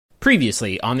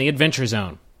Previously on the Adventure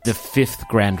Zone, the fifth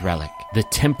grand relic, the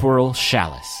temporal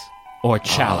chalice, or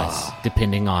chalice,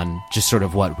 depending on just sort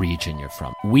of what region you're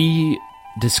from. We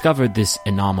discovered this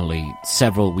anomaly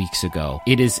several weeks ago.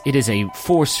 It is a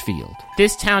force field.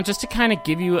 This town, just to kind of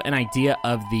give you an idea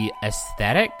of the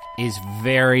aesthetic, is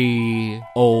very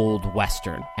old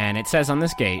Western. And it says on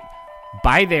this gate,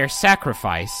 by their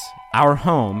sacrifice, our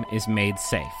home is made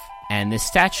safe. And this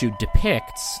statue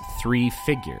depicts three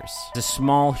figures. A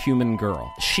small human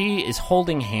girl. She is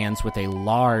holding hands with a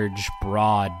large,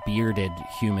 broad, bearded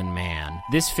human man.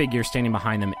 This figure standing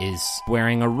behind them is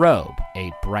wearing a robe,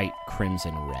 a bright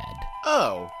crimson red.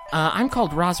 Oh. I'm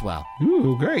called Roswell.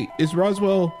 Ooh, great. Is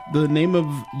Roswell the name of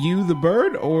you, the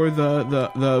bird, or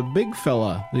the big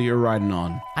fella that you're riding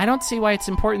on? I don't see why it's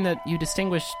important that you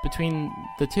distinguish between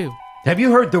the two. Have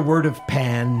you heard the word of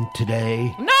pan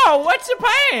today? No, what's a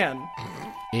pan?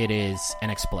 It is an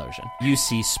explosion. You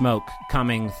see smoke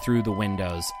coming through the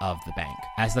windows of the bank.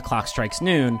 As the clock strikes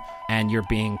noon, and you're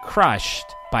being crushed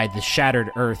by the shattered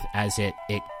earth as it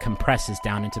compresses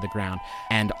down into the ground,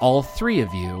 and all three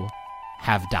of you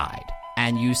have died.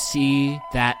 And you see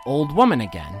that old woman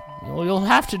again. You'll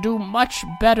have to do much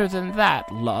better than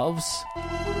that, loves.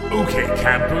 Okay,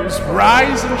 campers,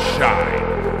 rise and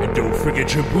shine. And don't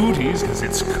forget your booties, because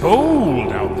it's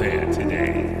cold out there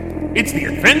today. It's the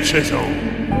Adventure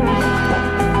Zone.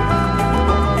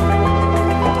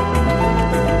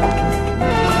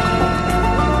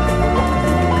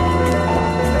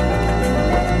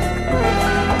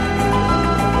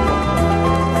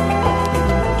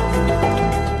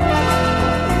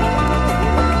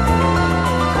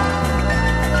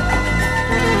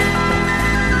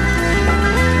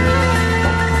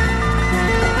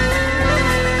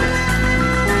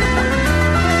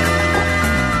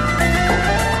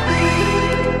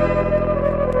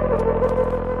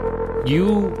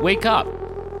 You wake up,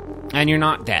 and you're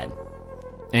not dead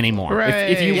anymore.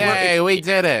 Yay, we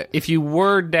did it. If you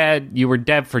were dead, you were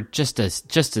dead for just a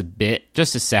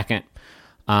second.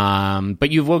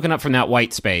 But you've woken up from that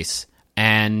white space,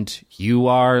 and you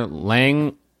are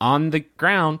laying on the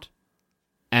ground.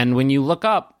 And when you look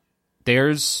up,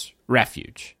 there's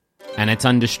Refuge, and it's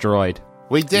undestroyed.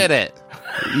 We did it.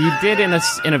 You did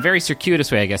in a very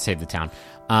circuitous way, I guess, save the town.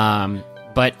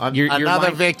 But you're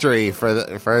another victory for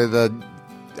the.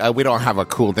 We don't have a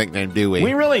cool nickname, do we?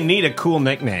 We really need a cool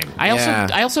nickname.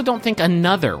 I also don't think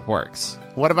another works.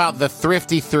 What about the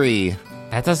Thrifty Three?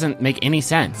 That doesn't make any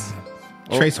sense.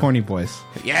 Trace Horny Boys.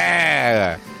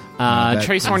 Yeah.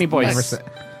 Trace Horny Boys.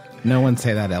 No one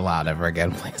say that out loud ever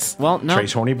again, please. Well, no.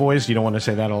 Trace Horny Boys. You don't want to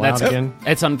say that aloud again.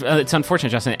 It's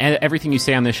unfortunate, Justin. Everything you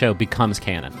say on this show becomes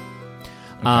canon.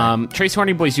 Okay. Trace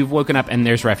Horny Boys, you've woken up and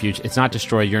there's Refuge. It's not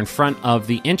destroyed. You're in front of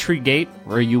the entry gate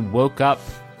where you woke up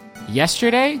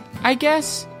yesterday, I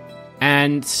guess.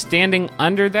 And standing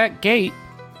under that gate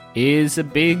is a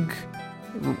big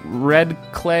red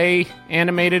clay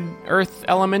animated earth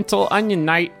elemental onion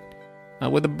knight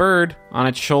with a bird on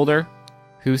its shoulder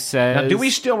who says... Now, do we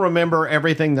still remember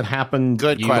everything that happened?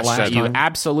 Good question. You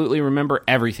absolutely remember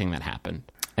everything that happened.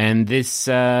 And this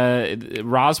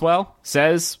Roswell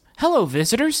says... Hello,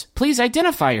 visitors. Please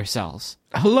identify yourselves.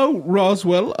 Hello,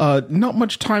 Roswell. Not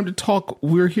much time to talk.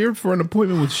 We're here for an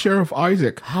appointment with Sheriff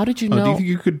Isaac. How did you know? Do you think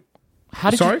you could...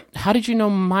 How did you know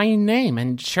my name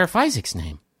and Sheriff Isaac's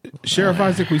name? Sheriff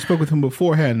Isaac, we spoke with him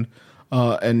beforehand,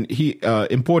 and he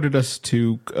imported us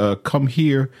to come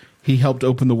here. He helped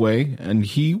open the way, and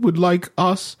he would like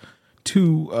us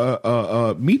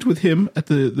to meet with him at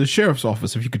the sheriff's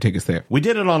office, if you could take us there. We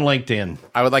did it on LinkedIn.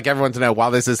 I would like everyone to know,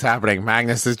 while this is happening,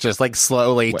 Magnus is just like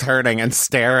slowly turning and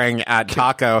staring at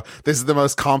Taako. This is the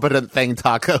most competent thing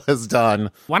Taako has done.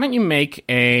 Why don't you make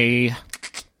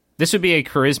this would be a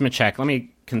charisma check. Let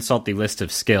me consult the list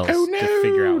of skills to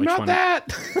figure out which not one.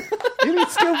 That. You need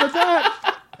skill with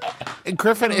that.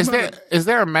 Griffin, is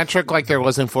there a metric like there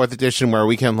was in 4th edition where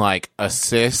we can like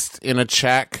assist in a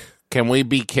check? Can we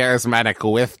be charismatic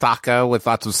with Taako with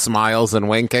lots of smiles and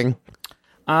winking?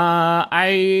 You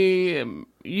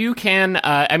can.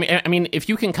 I mean, if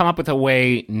you can come up with a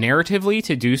way narratively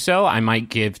to do so, I might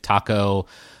give Taako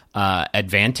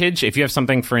advantage. If you have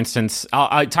something, for instance,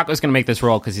 Taco's going to make this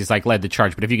roll because he's like led the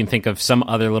charge. But if you can think of some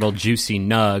other little juicy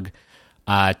nug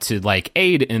to like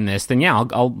aid in this, then yeah,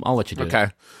 I'll let you do it. Okay.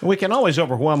 We can always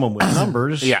overwhelm them with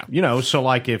numbers. Yeah. You know, so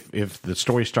like if the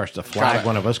story starts to flag,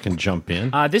 one of us can jump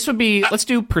in. This would be, let's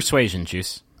do persuasion,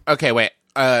 Juice. Okay, wait.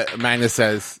 Magnus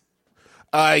says,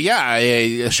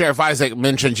 Sheriff Isaac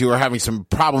mentioned you were having some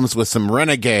problems with some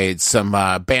renegades, some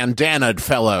bandanaed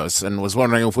fellows, and was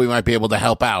wondering if we might be able to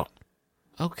help out.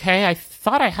 Okay, I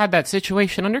thought I had that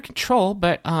situation under control,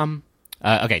 but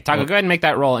Okay, Taako, go ahead and make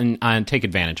that roll and take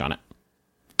advantage on it.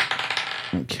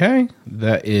 Okay,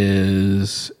 that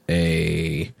is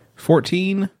a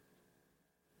 14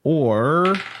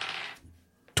 or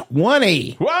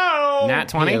 20. Whoa! Nat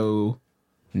 20? Heyo.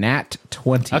 Nat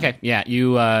 20. Okay, yeah,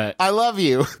 you... I love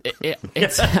you.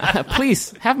 it's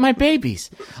please, have my babies.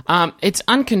 It's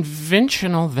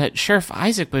unconventional that Sheriff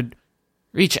Isaac would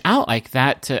reach out like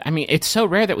that to... I mean, it's so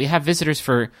rare that we have visitors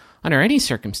under any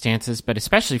circumstances, but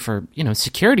especially for,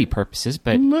 security purposes,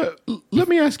 but... Let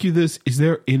me ask you this. Is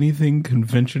there anything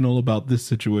conventional about this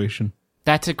situation?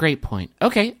 That's a great point.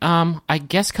 Okay, I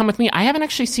guess come with me. I haven't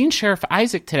actually seen Sheriff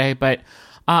Isaac today, but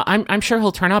I'm sure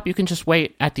he'll turn up. You can just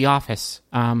wait at the office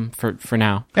for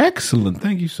now. Excellent.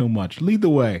 Thank you so much. Lead the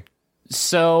way.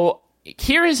 So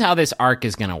here is how this arc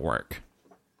is going to work.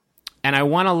 And I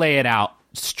want to lay it out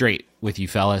straight with you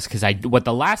fellas, because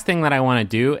the last thing that I want to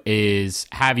do is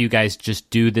have you guys just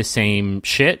do the same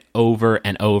shit over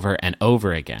and over and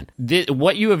over again.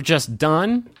 What you have just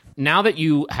done, now that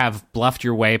you have bluffed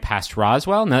your way past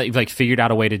Roswell, now that you've figured out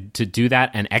a way to do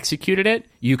that and executed it,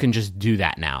 you can just do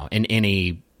that now in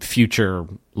any future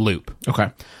loop. Okay.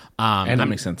 And that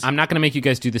makes sense. I'm not going to make you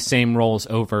guys do the same roles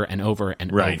over and over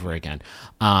and over again.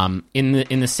 In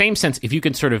the same sense, if you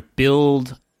can sort of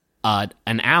build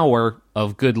an hour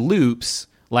of good loops,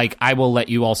 I will let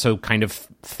you also kind of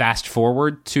fast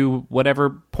forward to whatever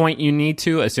point you need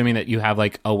to, assuming that you have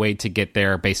a way to get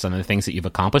there based on the things that you've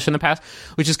accomplished in the past,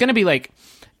 which is going to be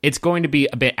it's going to be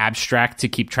a bit abstract to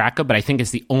keep track of, but I think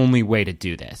it's the only way to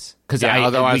do this.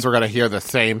 Otherwise we're going to hear the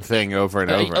same thing over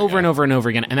and over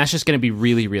again, and that's just going to be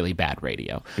really, really bad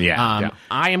radio. Yeah.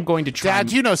 I am going to try...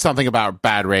 Dad, you know something about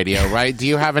bad radio, right? Do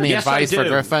you have any Yes, advice I for do.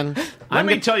 Griffin? Let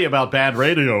me tell you about bad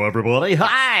radio, everybody.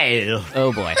 Hi!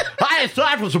 Oh, boy. Hi, it's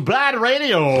time for some bad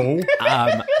radio.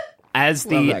 As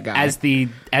the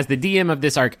DM of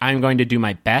this arc, I'm going to do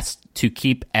my best to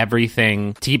keep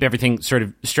everything sort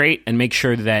of straight and make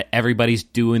sure that everybody's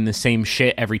doing the same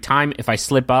shit every time. If I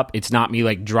slip up, it's not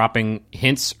me dropping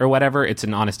hints or whatever. It's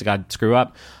an honest to God screw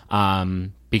up.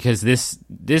 Because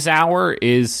this hour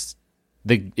is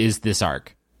this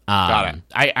arc. Got it.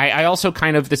 I also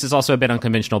this is also a bit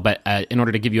unconventional, but in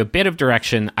order to give you a bit of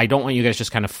direction, I don't want you guys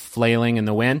just kind of flailing in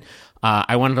the wind.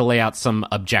 I wanted to lay out some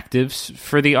objectives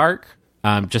for the arc,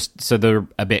 just so they're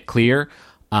a bit clear.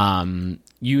 I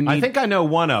think I know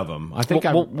one of them.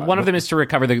 One of them is to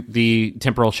recover the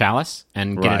temporal chalice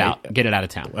and get it out of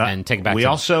town and take it back.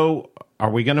 Are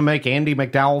we going to make Andy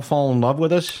McDowell fall in love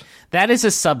with us? That is a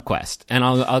subquest, and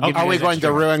I'll give you. Are we going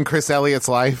to ruin Chris Elliott's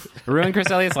life? Ruin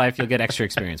Chris Elliott's life. You'll get extra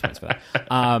experience points for that.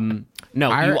 I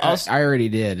already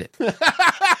did.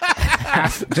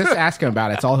 Just ask him about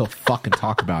it. It's all he'll fucking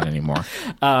talk about anymore.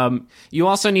 You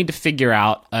also need to figure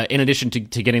out, in addition to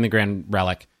getting the Grand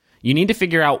Relic, you need to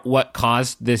figure out what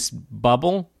caused this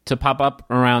bubble to pop up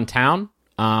around town,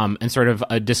 and sort of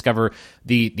discover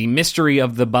the mystery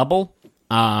of the bubble.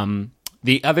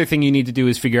 The other thing you need to do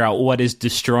is figure out what is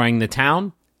destroying the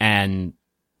town and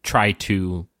try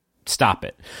to stop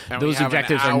it. And those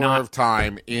objectives are not of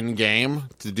time in game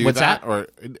to do What's that? Or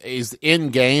is in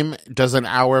game? Does an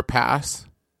hour pass,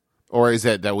 or is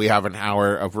it that we have an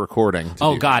hour of recording?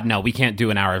 Oh God, no! We can't do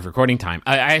an hour of recording time.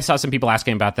 I saw some people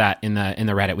asking about that in the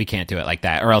Reddit. We can't do it like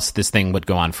that, or else this thing would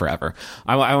go on forever.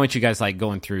 I want you guys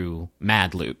going through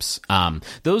mad loops.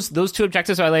 Those two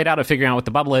objectives I laid out of figuring out what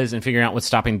the bubble is and figuring out what's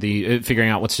figuring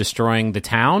out what's destroying the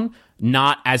town.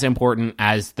 Not as important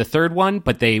as the third one,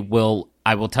 but I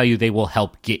will tell you, they will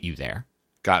help get you there.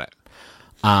 Got it.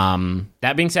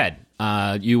 That being said,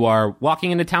 you are walking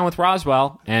into town with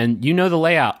Roswell, and you know the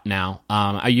layout now.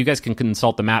 You guys can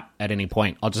consult the map at any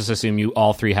point. I'll just assume you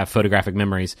all three have photographic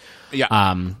memories.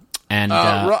 Yeah.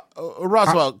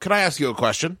 Roswell, can I ask you a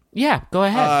question? Yeah, go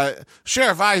ahead.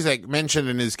 Sheriff Isaac mentioned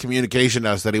in his communication to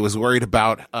us that he was worried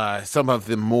about some of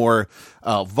the more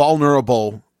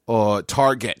vulnerable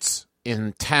targets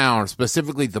in town,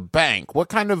 specifically the bank. What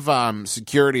kind of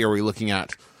security are we looking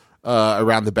at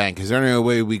around the bank? Is there any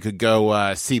way we could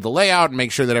go see the layout and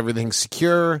make sure that everything's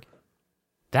secure?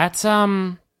 That's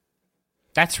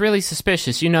really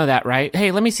suspicious. You know that, right?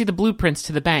 Hey, let me see the blueprints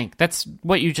to the bank. That's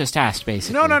what you just asked,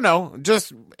 basically. No.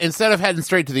 Just instead of heading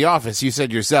straight to the office, you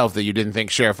said yourself that you didn't think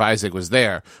Sheriff Isaac was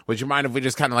there. Would you mind if we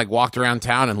just kind of walked around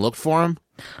town and looked for him?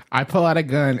 I pull out a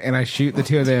gun and I shoot the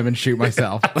two of them and shoot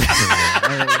myself.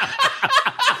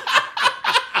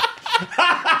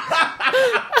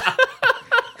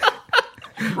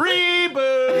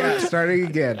 Reboot! Yeah, starting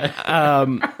again.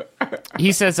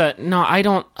 He says, no, I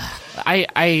don't...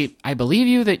 I believe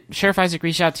you that Sheriff Isaac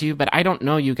reached out to you, but I don't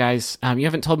know you guys. You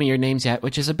haven't told me your names yet,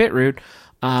 which is a bit rude.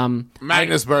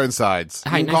 Magnus Burnsides.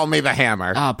 You can call me the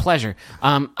Hammer. Pleasure.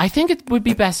 I think it would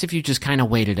be best if you just kind of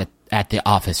waited at the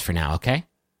office for now, okay?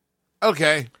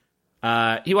 Okay.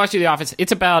 He walks you to the office.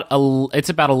 It's about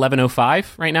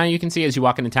 11:05 right now. You can see as you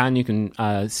walk into town. You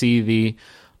can see the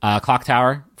clock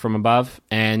tower from above,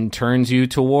 and turns you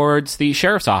towards the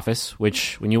sheriff's office.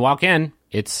 Which, when you walk in,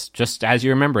 it's just as you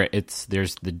remember it.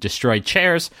 There's the destroyed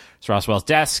chairs. There's Roswell's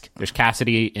desk. There's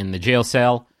Cassidy in the jail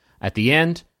cell at the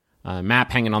end.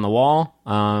 Map hanging on the wall.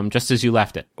 Just as you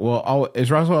left it. Well,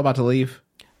 is Roswell about to leave?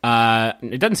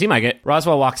 It doesn't seem like it.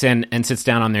 Roswell walks in and sits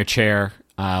down on their chair,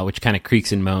 which kind of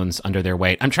creaks and moans under their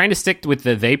weight. I'm trying to stick with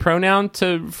the they pronoun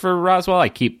for Roswell. I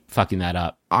keep fucking that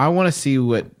up. I want to see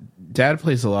what Dad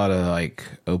plays. A lot of like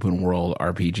open world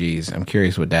RPGs. I'm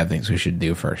curious what Dad thinks we should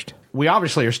do first. We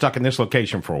obviously are stuck in this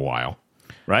location for a while,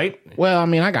 right? Well, I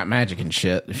mean, I got magic and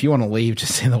shit. If you want to leave,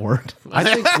 just say the word. I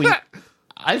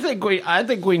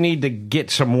think we need to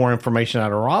get some more information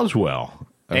out of Roswell,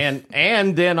 and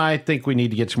then I think we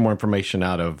need to get some more information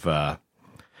out of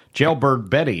Jailbird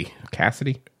Betty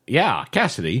Cassidy. Yeah,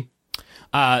 Cassidy.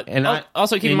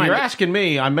 Also keep in mind, you're asking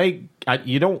me. I'm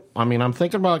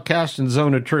thinking about casting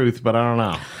Zone of Truth, but I don't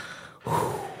know.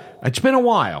 It's been a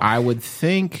while. I would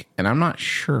think, and I'm not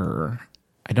sure.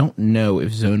 I don't know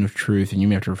if Zone of Truth, and you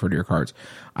may have to refer to your cards.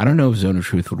 I don't know if Zone of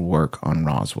Truth would work on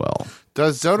Roswell.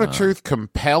 Does Zone of Truth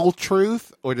compel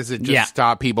truth, or does it just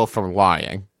stop people from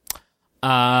lying?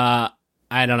 I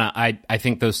don't know. I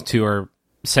think those two are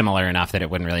similar enough that it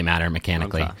wouldn't really matter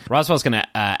mechanically. Okay. Roswell's going to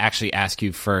actually ask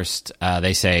you first.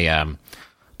 They say,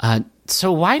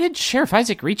 so why did Sheriff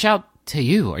Isaac reach out to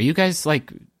you? Are you guys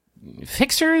like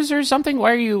fixers or something?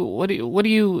 Why are you? What do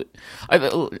you?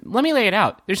 Let me lay it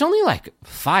out. There's only like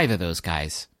 5 of those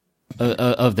guys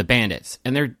of the bandits,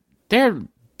 and they're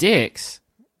dicks.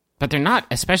 But they're not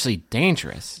especially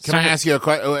dangerous. Can I ask you a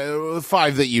question?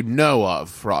 5 that you know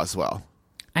of, Roswell?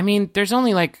 I mean, there's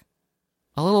only like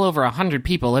a little over 100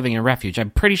 people living in Refuge.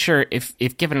 I'm pretty sure if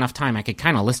given enough time, I could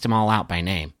kind of list them all out by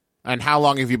name. And how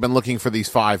long have you been looking for these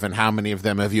 5, and how many of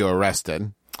them have you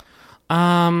arrested?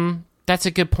 That's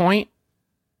a good point.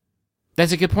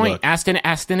 Look, asked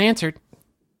and answered.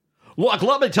 Look,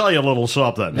 let me tell you a little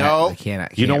something. No.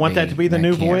 You don't want that to be the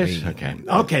new voice?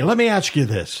 Okay, let me ask you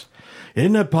this.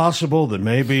 Isn't it possible that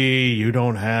maybe you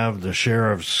don't have the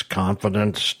sheriff's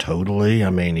confidence totally? I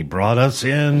mean, he brought us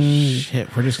in.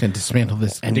 Shit, we're just going to dismantle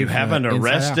this. And you haven't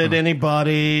arrested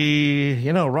anybody.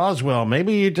 You know, Roswell,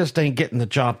 maybe you just ain't getting the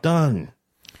job done.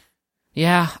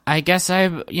 Yeah, I guess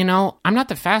I'm not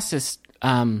the fastest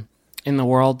in the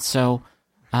world, so,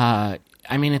 I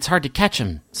mean, it's hard to catch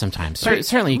him sometimes.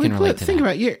 Certainly you can relate to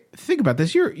that. Think about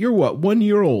this. You're what, 1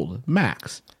 year old,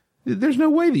 max. There's no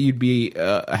way that you'd be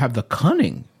have the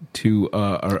cunning to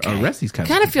arrest these kinds of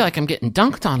people. I kind of feel like I'm getting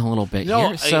dunked on a little bit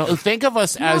here. So think of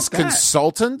us as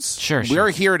consultants. Sure.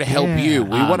 We're here to help you.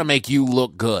 We want to make you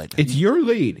look good. It's your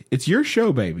lead. It's your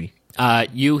show, baby.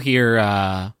 You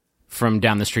hear from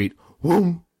down the street,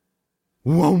 whoom,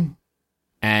 whoom,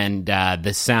 and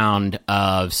the sound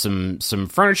of some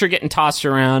furniture getting tossed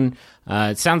around.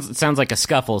 It sounds like a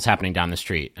scuffle is happening down the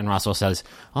street. And Roswell says,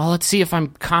 "Oh, let's see if I'm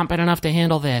competent enough to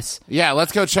handle this." Yeah,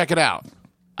 let's go check it out.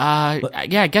 I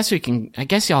guess we can. I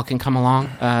guess y'all can come along.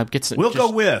 We'll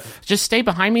go with. Just stay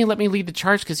behind me. Let me lead the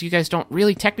charge because you guys don't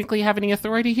really technically have any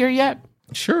authority here yet.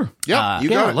 Sure. Yeah,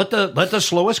 go. Let the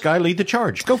slowest guy lead the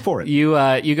charge. Go for it. You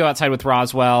go outside with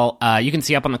Roswell. You can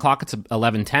see up on the clock it's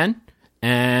 11:10,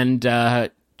 and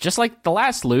just like the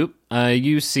last loop,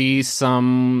 you see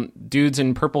some dudes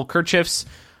in purple kerchiefs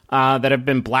that have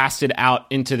been blasted out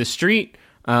into the street,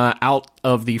 out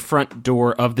of the front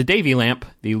door of the Davy Lamp,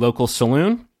 the local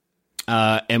saloon.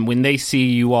 And when they see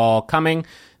you all coming,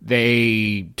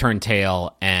 they turn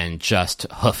tail and just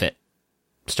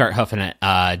start hoofing it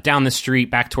down the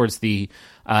street back towards the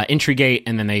entry gate,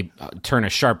 and then they turn a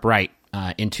sharp right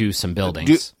into some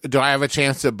buildings. Do I have a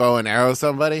chance to bow and arrow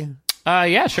somebody?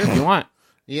 Yeah, sure, if you want.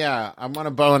 Yeah, I'm going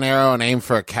to bow and arrow and aim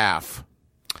for a calf.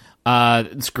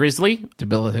 It's Grizzly.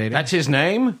 Debilitating. That's his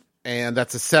name? And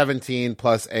that's a 17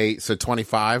 plus 8, so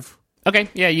 25. Okay,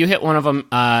 yeah, you hit one of them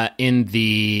in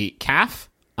the calf,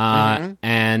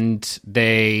 and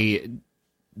they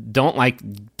don't like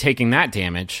taking that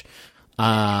damage.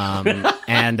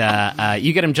 And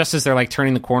you get them just as they're like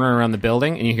turning the corner around the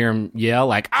building, and you hear them yell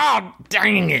like, "Oh,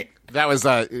 dang it!" That was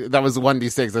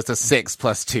 1d6. That's a 6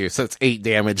 plus 2, so it's 8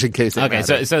 damage in case. Okay,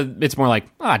 so it's more like,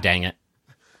 "Ah, dang it."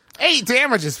 8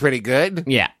 damage is pretty good.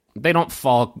 Yeah. they don't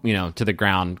fall, to the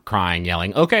ground crying,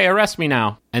 yelling, "Okay, arrest me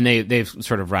now!" And they've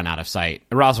sort of run out of sight.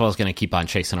 Roswell's going to keep on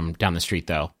chasing them down the street,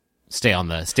 though. Stay on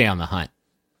the hunt.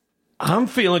 I'm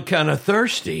feeling kind of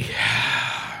thirsty.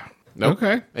 Nope.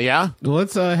 Okay. Yeah.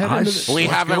 Let's head into the... We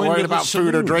haven't worried about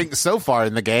food or drink so far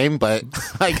in the game, but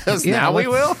I guess now we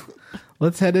will.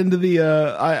 Let's head into the.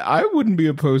 I wouldn't be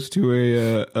opposed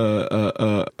to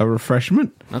a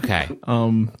refreshment. Okay. I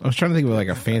was trying to think of like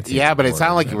a fancy. Yeah, but it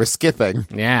sounded like you were skipping.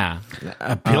 Yeah.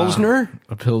 A Pilsner?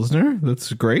 A Pilsner.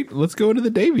 That's great. Let's go into the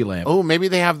Davy lamp. Oh, maybe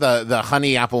they have the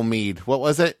honey apple mead. What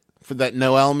was it for that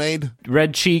Noel made?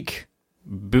 Red cheek.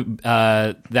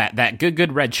 That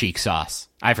good red cheek sauce.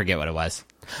 I forget what it was.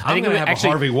 I think it would have actually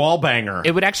a Harvey Wallbanger.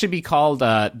 It would actually be called.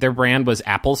 Their brand was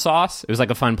applesauce. It was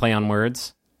like a fun play on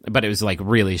words, but it was like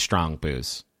really strong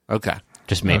booze. Okay.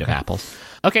 Just made of apples.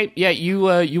 Okay, yeah,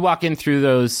 you walk in through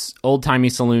those old-timey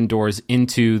saloon doors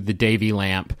into the Davy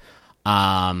lamp,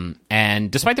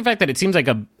 and despite the fact that it seems like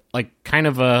a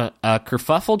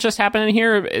kerfuffle just happened in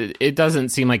here, it doesn't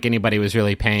seem like anybody was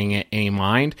really paying it any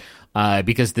mind,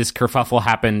 because this kerfuffle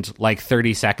happened like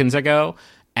 30 seconds ago,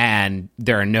 and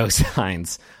there are no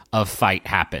signs of fight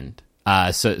happened.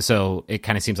 So it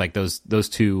kind of seems like those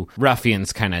two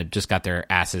ruffians kind of just got their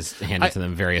asses handed to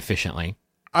them very efficiently.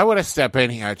 I want to step in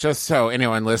here just so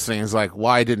anyone listening is like,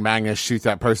 why did Magnus shoot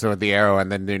that person with the arrow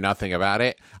and then do nothing about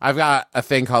it? I've got a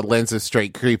thing called Lens of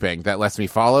Straight Creeping that lets me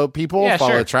follow people,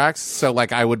 follow tracks. So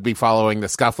like I would be following the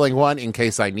scuffling one in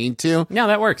case I need to. No,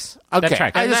 that works. Okay. That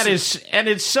tracks. And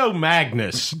it's so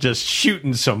Magnus just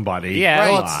shooting somebody. Yeah,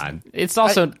 Come well, on. it's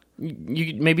also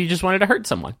maybe you just wanted to hurt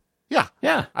someone.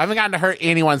 Yeah. I haven't gotten to hurt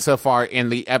anyone so far in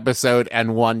the episode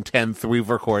and 1/10 we've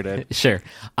recorded. Sure.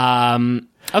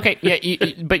 Okay,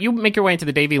 yeah, but you make your way into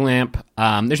the Davy lamp.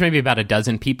 There's maybe about a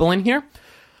dozen people in here.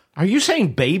 Are you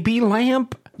saying baby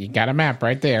lamp? You got a map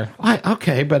right there.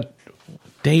 Okay, but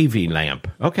Davy lamp.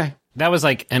 Okay. That was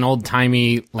like an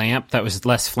old-timey lamp that was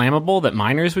less flammable that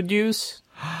miners would use.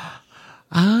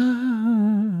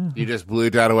 You just blew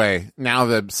that away. Now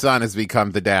the son has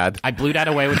become the dad. I blew that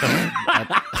away with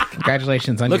the...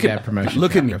 Congratulations on your dad promotion.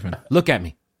 Look at me. Griffin. Look at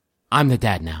me. I'm the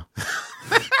dad now.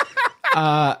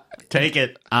 Take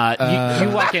it. You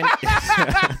walk in...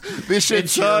 This shit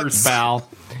sucks. Pal.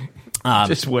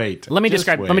 Just wait. Let me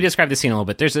describe the scene a little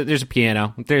bit. There's a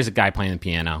piano. There's a guy playing the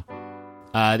piano.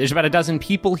 There's about a dozen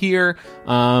people here,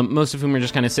 most of whom are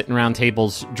just kind of sitting around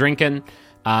tables drinking.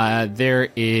 There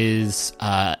is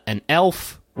an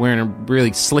elf wearing a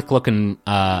really slick-looking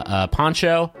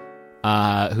poncho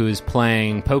who is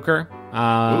playing poker.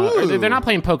 They're not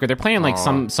playing poker. They're playing like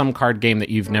some card game that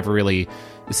you've never really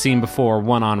seen before,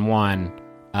 one-on-one.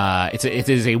 It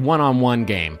is a one-on-one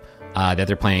game that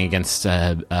they're playing against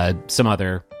some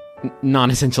other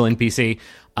non-essential NPC.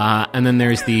 And then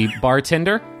there's the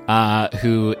bartender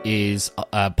who is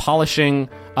polishing...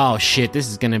 Oh, shit, this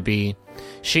is going to be...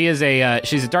 she's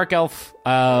a dark elf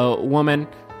woman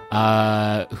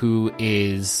who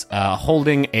is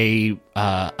holding a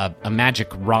magic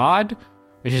rod,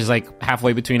 which is like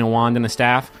halfway between a wand and a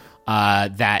staff.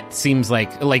 That seems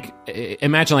like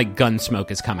imagine like gun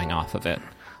smoke is coming off of it.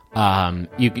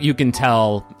 You can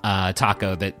tell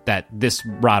Taako that this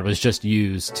rod was just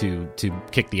used to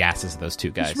kick the asses of those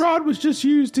two guys. This rod was just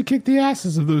used to kick the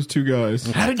asses of those two guys.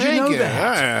 How did you know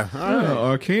that?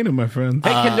 Arcana, my friend.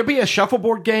 Hey, can there be a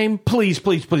shuffleboard game? Please,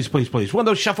 please, please, please, please. One of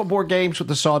those shuffleboard games with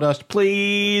the sawdust,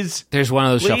 please. There's one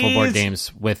of those shuffleboard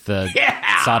games with the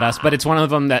sawdust, but it's one of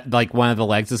them that like one of the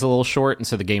legs is a little short, and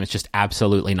so the game is just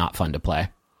absolutely not fun to play.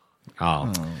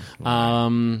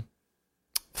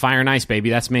 Fire and ice, baby.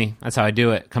 That's me. That's how I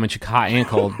do it. Come at you hot and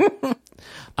cold.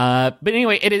 But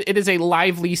anyway, it is a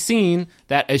lively scene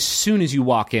that as soon as you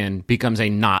walk in becomes a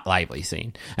not lively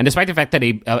scene. And despite the fact that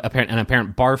an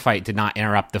apparent bar fight did not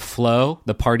interrupt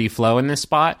the party flow in this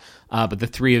spot, but the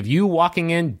three of you walking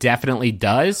in definitely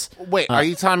does. Wait, are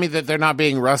you telling me that they're not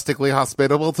being rustically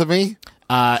hospitable to me?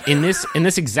 In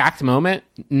this exact moment,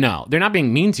 no. They're not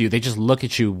being mean to you. They just look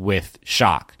at you with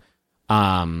shock.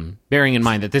 Bearing in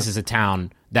mind that this is a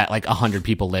town that like 100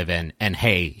 people live in, and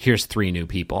hey, here's 3 new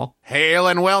people. Hail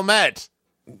and well met.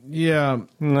 Yeah.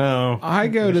 No. I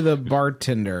go to the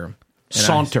bartender.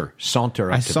 Saunter.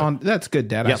 That's good,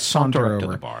 Dad. Yeah, I saunter up to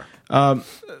over. the bar.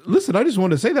 Listen, I just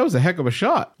wanted to say that was a heck of a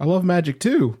shot. I love magic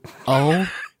too.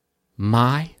 Oh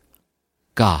my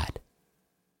God.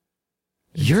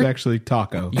 You're actually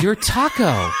Taako. You're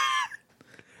Taako.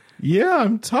 Yeah,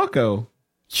 I'm Taako.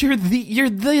 You're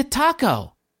the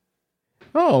Taako.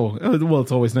 Oh, well,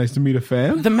 it's always nice to meet a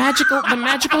fan. The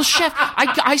magical chef.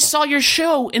 I saw your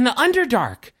show in the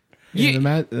Underdark.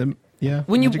 Yeah, Yeah,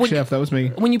 when Magic Chef, that was me.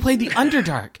 When you played the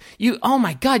Underdark, oh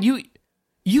my god, you're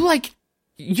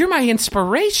my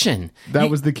inspiration. That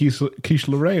was the quiche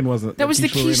Lorraine, wasn't it? That was the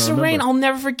quiche Lorraine. I'll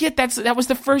never forget. That was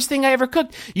the first thing I ever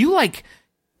cooked. You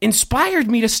inspired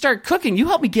me to start cooking. You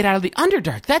helped me get out of the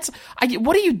Underdark.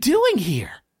 What are you doing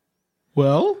here?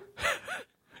 Well,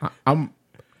 I'm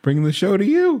bringing the show to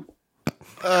you.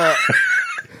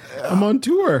 I'm on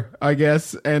tour, I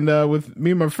guess, and with me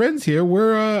and my friends here,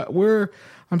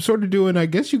 I'm sort of doing, I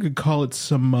guess you could call it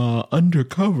some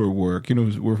undercover work. You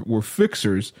know, we're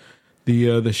fixers.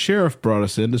 The sheriff brought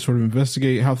us in to sort of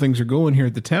investigate how things are going here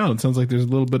at the town. It sounds like there's a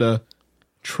little bit of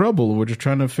trouble. We're just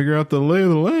trying to figure out the lay of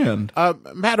the land.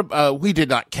 Madam, we did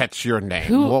not catch your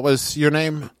name. What was your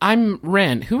name? I'm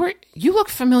Ren. You look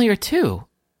familiar too.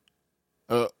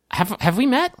 Have we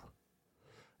met?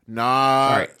 No.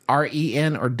 Sorry,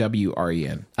 R-E-N or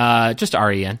W-R-E-N? Just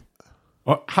R-E-N.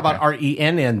 Well, how about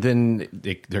R-E-N, and then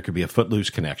there could be a Footloose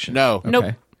connection? No.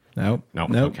 Okay. Nope.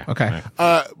 Nope. Okay.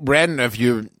 Ren, have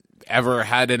you ever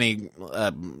had any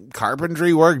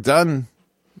carpentry work done?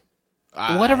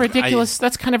 What a ridiculous...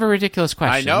 that's kind of a ridiculous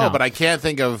question. I know, but I can't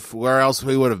think of where else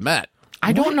we would have met.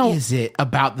 I don't know. What is it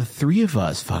about the three of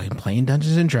us fucking playing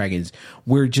Dungeons and Dragons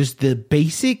where just the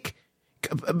basic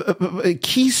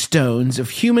keystones of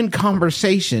human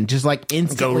conversation just like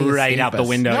instantly go right out the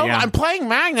window? No, yeah. I'm playing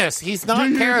Magnus. He's not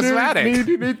charismatic.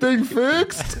 Need anything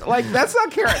fixed? Like, that's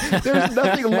not there's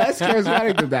nothing less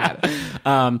charismatic than that.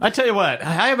 I tell you what,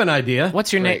 I have an idea.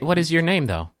 What's your name? What is your name,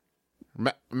 though?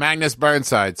 Magnus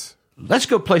Burnsides. Let's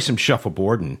go play some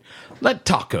shuffleboard and let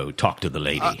Taako talk to the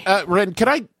lady. Ren, can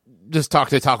I just talk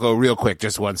to Taako real quick?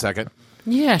 Just 1 second.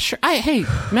 Yeah, sure. Hey,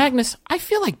 Magnus, I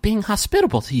feel like being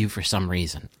hospitable to you for some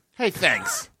reason. Hey,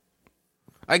 thanks.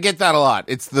 I get that a lot.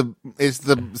 It's the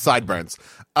sideburns.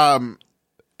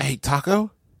 Hey,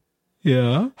 Taako?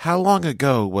 Yeah? How long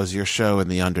ago was your show in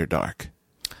the Underdark?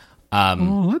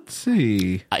 Let's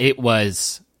see. It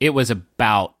was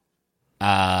about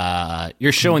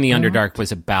your show in the Underdark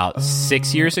was about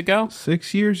 6 years ago.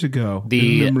 6 years ago.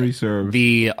 The memory serves.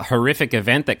 The horrific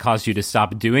event that caused you to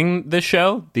stop doing the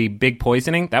show, the big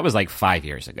poisoning, that was like 5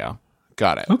 years ago.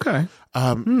 Got it. Okay.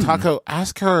 Taako,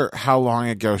 ask her how long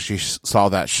ago she saw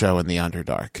that show in the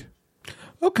Underdark.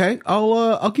 Okay,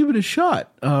 I'll give it a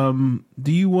shot. Do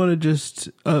you want to just?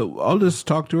 I'll just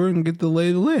talk to her and get the lay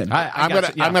of the land. I'm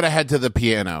gonna head to the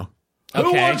piano.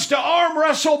 Who wants to arm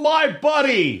wrestle my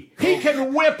buddy? He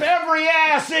can whip every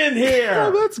ass in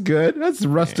here. Oh, that's good. That's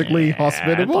rustically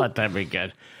hospitable. I thought that'd be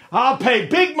good. I'll pay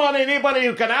big money to anybody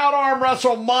who can out arm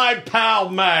wrestle my pal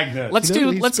Magnus. Let's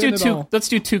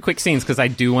do two quick scenes because I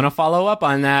do want to follow up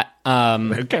on that.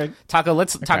 Okay,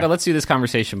 Taako, let's do this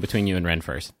conversation between you and Ren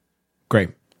first. Great.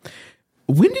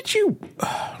 When did you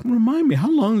remind me? How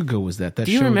long ago was that?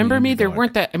 Do you remember me? There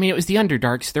weren't that. I mean, it was the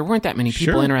Underdarks. There weren't that many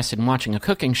people interested in watching a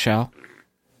cooking show.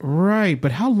 Right,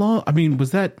 but how long? I mean, was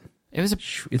that? It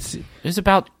was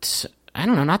about, I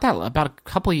don't know, not that, about a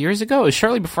couple of years ago. It was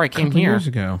shortly before I came here. Years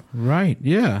ago, right?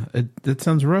 Yeah, that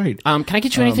sounds right. Can I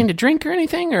get you anything to drink or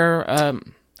anything? Or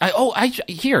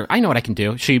I know what I can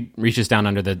do. She reaches down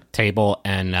under the table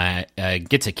and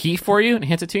gets a key for you and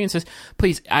hands it to you and says,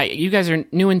 "Please, you guys are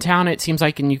new in town. It seems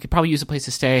like, and you could probably use a place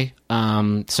to stay.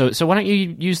 So why don't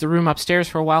you use the room upstairs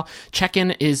for a while?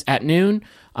 Check-in is at noon.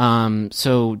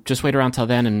 So just wait around till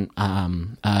then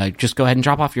and just go ahead and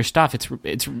drop off your stuff.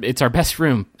 It's our best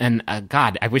room. And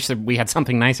God, I wish that we had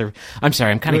something nicer. I'm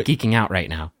sorry, I'm kind of geeking out right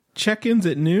now. Check-ins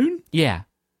at noon? Yeah."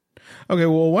 Okay,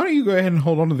 well, why don't you go ahead and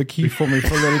hold on to the key for me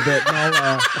for a little bit, and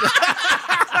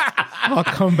I'll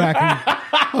come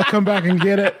back and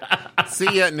get it.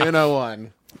 See you at noon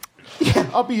 01. Yeah,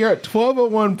 I'll be here at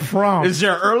 12:01 prompt. Is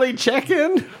there early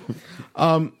check-in?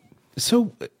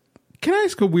 So, can I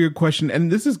ask a weird question?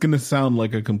 And this is going to sound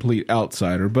like a complete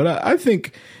outsider, but I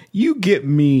think you get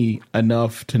me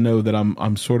enough to know that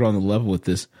I'm sort of on the level with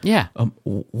this. Yeah.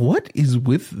 What is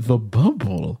with the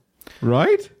bubble?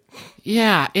 Right?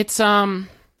 Yeah, it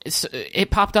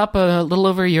popped up a little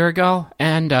over a year ago,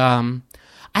 and I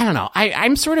don't know.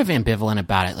 I'm sort of ambivalent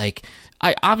about it. Like,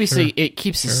 it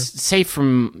keeps us safe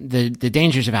from the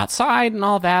dangers of outside and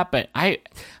all that, but I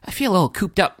feel a little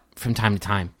cooped up from time to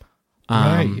time.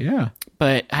 Right, yeah.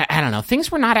 But I don't know. Things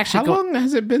were not actually. How long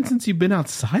has it been since you've been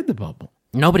outside the bubble?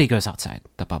 Nobody goes outside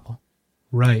the bubble.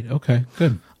 Right. Okay.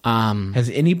 Good. Has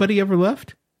anybody ever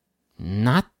left?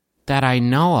 Not that I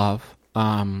know of.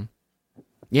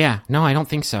 Yeah, no, I don't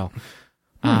think so.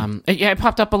 It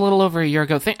popped up a little over a year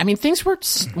ago. Things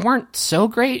weren't so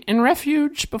great in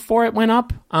Refuge before it went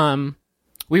up.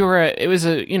 It was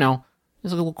a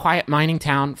little quiet mining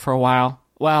town for a while.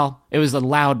 Well, it was a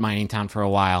loud mining town for a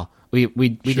while. We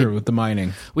with the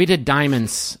mining. We did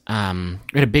diamonds. We had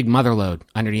a big mother lode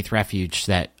underneath Refuge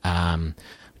that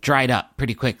dried up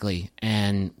pretty quickly.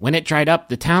 And when it dried up,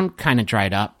 the town kind of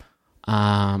dried up.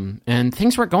 And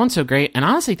things weren't going so great. And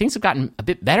honestly, things have gotten a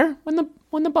bit better when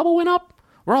the bubble went up.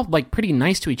 We're all like pretty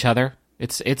nice to each other.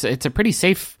 It's a pretty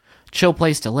safe, chill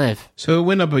place to live. So it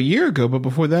went up a year ago, but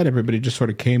before that, everybody just sort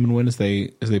of came and went as they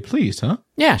pleased, huh?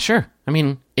 Yeah, sure. I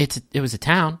mean, it was a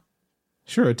town.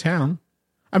 Sure, a town.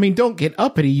 I mean, don't get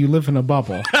uppity. You live in a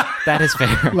bubble. That is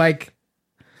fair. Like,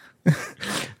 I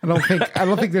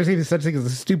don't think there's even such thing as a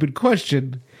stupid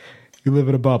question. You live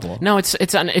in a bubble. No,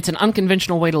 it's an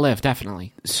unconventional way to live,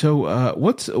 definitely. So,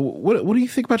 what do you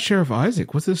think about Sheriff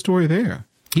Isaac? What's the story there?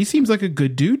 He seems like a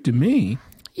good dude to me.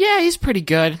 Yeah, he's pretty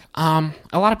good. A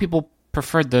lot of people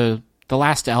preferred the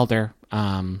last elder,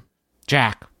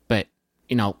 Jack, but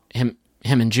you know him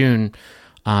and June,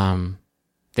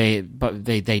 they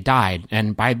died,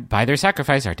 and by their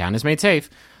sacrifice, our town is made safe,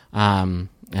 and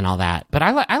all that. But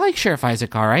I like Sheriff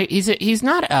Isaac. All right, he's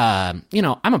not I'm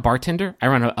a bartender. I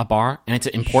run a bar, and it's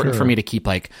important for me to keep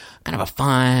like kind of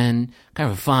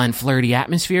a fun, flirty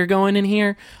atmosphere going in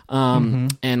here.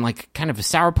 And like kind of a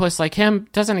sourpuss like him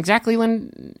doesn't exactly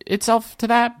lend itself to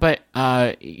that. But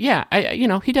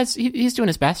he's doing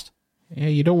his best. Yeah,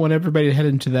 you don't want everybody to head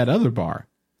into that other bar.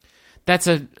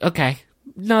 Okay.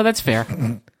 No, that's fair.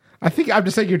 I'm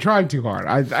just saying you're trying too hard.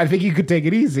 I think you could take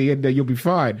it easy and you'll be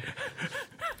fine.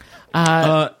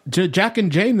 Jack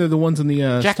and Jane, they're the ones in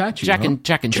the statue. Jack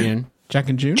and June. Jack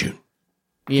and June?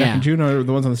 Yeah. Jack and June are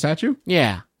the ones on the statue?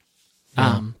 Yeah.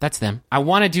 That's them. I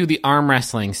want to do the arm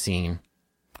wrestling scene.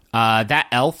 That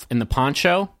elf in the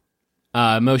poncho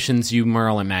motions you,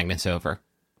 Merle, and Magnus over.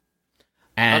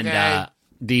 And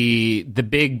the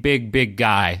big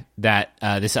guy that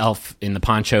this elf in the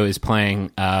poncho is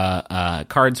playing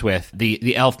cards with,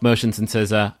 the elf motions and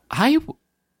says, I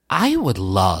would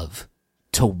love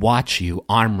to watch you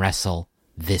arm wrestle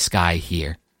this guy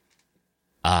here.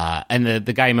 And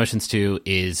the guy he motions to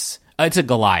is it's a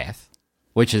Goliath,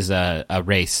 which is a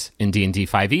race in D&D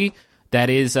 5e that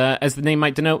is, as the name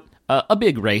might denote, a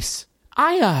big race.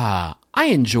 I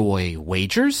enjoy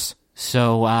wagers.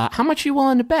 So, how much are you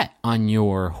willing to bet on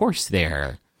your horse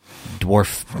there,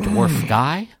 dwarf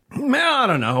guy? Well, I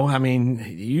don't know. I mean,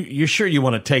 you sure you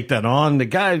want to take that on?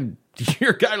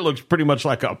 Your guy looks pretty much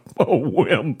like a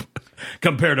wimp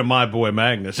compared to my boy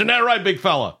Magnus. Isn't that right, big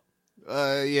fella?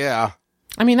 Yeah.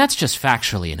 I mean, that's just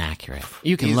factually inaccurate.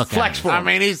 You can look at him. I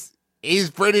mean, he's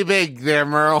pretty big there,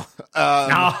 Merle.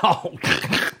 No.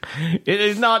 It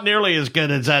is not nearly as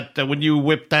good as that when you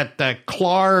whipped that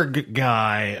Clark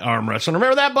guy arm wrestling.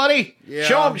 Remember that, buddy? Yeah.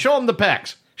 Show him the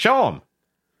pecs. Show him.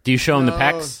 Do you show him the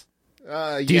pecs?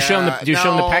 Do you show him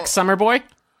the pecs, summer boy?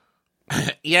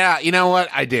 Yeah, you know what?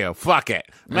 I do. Fuck it.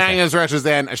 Okay. Magnus rushes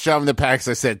in. I show him the pecs.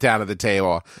 I sit down at the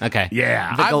table. Okay.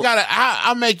 Yeah.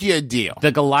 I'll make you a deal.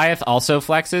 The Goliath also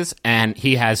flexes, and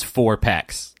he has 4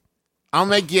 pecs. I'll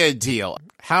make you a deal.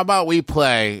 How about we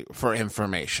play for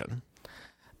information?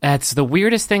 That's the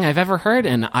weirdest thing I've ever heard,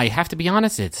 and I have to be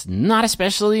honest, it's not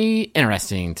especially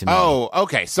interesting to me. Oh,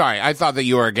 okay. Sorry. I thought that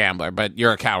you were a gambler, but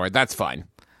you're a coward. That's fine.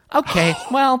 Okay.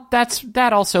 Well,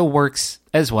 that also works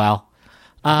as well.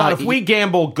 But if we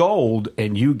gamble gold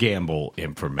and you gamble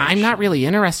information. I'm not really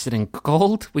interested in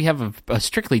gold. We have a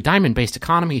strictly diamond-based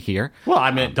economy here. Well,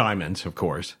 I meant diamonds, of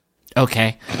course.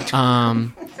 Okay.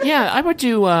 Yeah, I would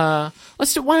do, why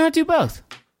not do both?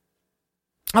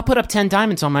 I'll put up 10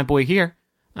 diamonds on my boy here.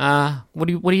 What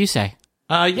do you say?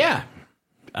 Yeah.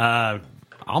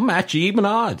 I'll match you even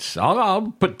odds.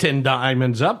 I'll put 10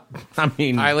 diamonds up. I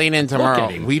mean, I lean into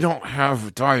Merle. We don't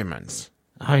have diamonds.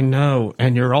 I know,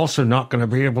 and you're also not going to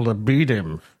be able to beat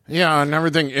him. Yeah, and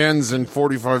everything ends in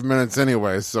 45 minutes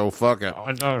anyway, so fuck it.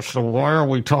 I know, so why are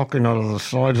we talking out of the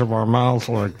sides of our mouths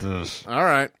like this? All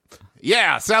right.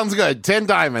 Yeah, sounds good. 10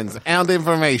 diamonds and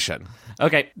information.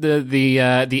 Okay,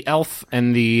 the elf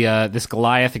and this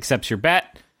Goliath accepts your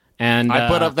bet, and I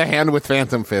put up the hand with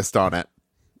Phantom Fist on it.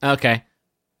 Okay.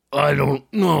 I don't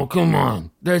know. Come on.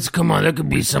 That could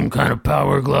be some kind of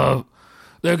power glove.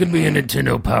 There could be a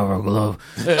Nintendo Power Glove.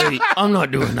 Hey, I'm not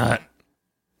doing that.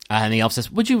 And the elf says,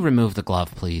 would you remove the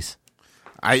glove, please?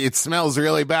 It smells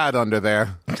really bad under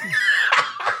there.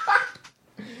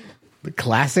 The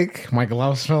classic, my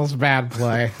glove smells bad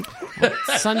play.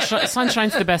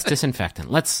 Sunshine's the best disinfectant.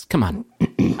 Come on.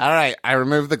 All right, I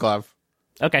removed the glove.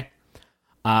 Okay.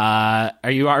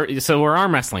 So we're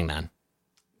arm wrestling then?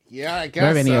 Yeah, I guess do you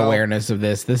have any so. awareness of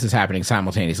this? This is happening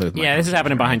simultaneously with my this is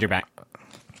happening behind your back.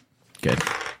 Good.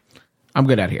 I'm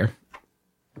good out here.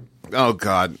 Oh,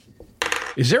 God.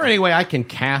 Is there any way I can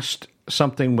cast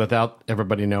something without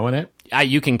everybody knowing it?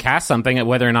 You can cast something,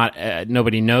 whether or not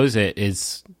nobody knows it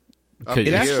is.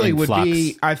 It actually would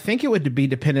be. I think it would be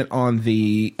dependent on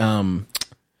the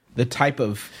type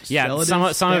of spell.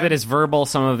 Some of it is verbal,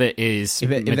 some of it is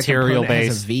material if the component based.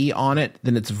 has a V on it,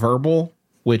 then it's verbal.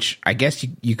 Which I guess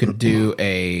you could do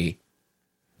a.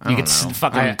 You could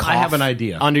fucking cough I have an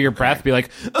idea. under your breath, be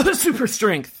like, super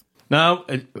strength. Now,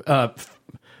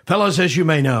 fellas, as you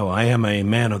may know, I am a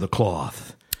man of the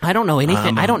cloth. I don't know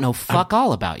anything. I don't know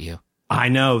all about you. I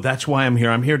know. That's why I'm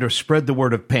here. I'm here to spread the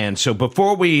word of Pan. So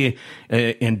before we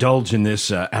indulge in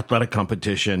this athletic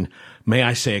competition, may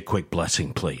I say a quick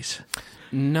blessing, please?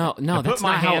 No, I that's put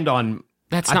my not hand how, on.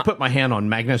 That's I not. put my hand on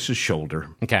Magnus's shoulder.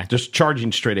 Okay. Just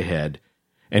charging straight ahead.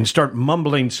 And start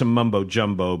mumbling some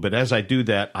mumbo-jumbo, but as I do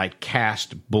that, I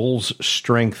cast Bull's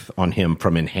Strength on him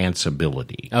from Enhance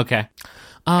Ability. Okay.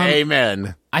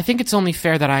 Amen. I think it's only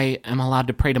fair that I am allowed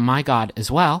to pray to my god as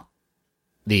well,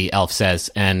 the elf says,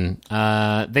 and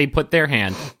they put their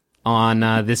hand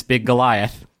on this big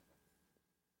Goliath.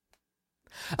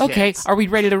 Okay, Yes. Are we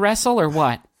ready to wrestle or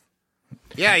what?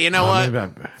 Yeah, you know what?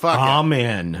 Fuck it.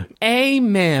 Amen.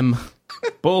 Amen.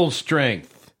 Bull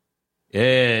Strength.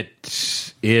 You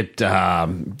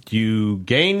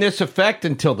gain this effect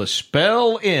until the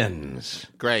spell ends.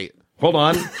 Great. Hold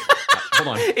on. Hold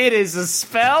on. It is a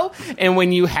spell, and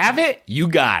when you have it, you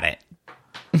got it.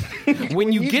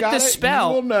 When you get got the it,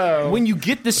 spell, you will know. when you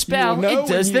get the spell, You will know it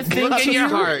does when the you thing Look to in your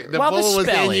you heart. The while bull was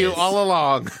spell in you is. all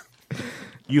along.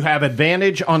 You have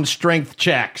advantage on strength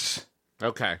checks.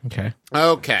 Okay. Okay.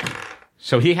 Okay.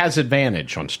 So he has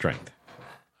advantage on strength.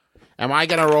 Am I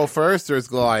going to roll first, or is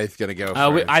Goliath going to go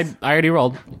first? I already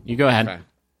rolled. You go ahead.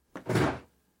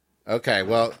 Okay,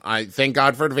 well, I thank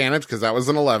God for advantage, because that was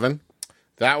an 11.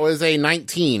 That was a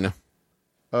 19.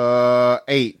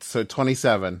 8, so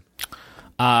 27.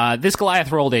 This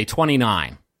Goliath rolled a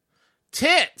 29.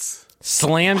 Tits!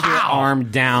 Slammed your arm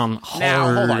down hard.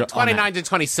 Now, hold on. it. 29 to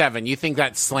 27. You think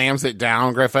that slams it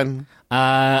down, Griffin?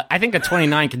 I think a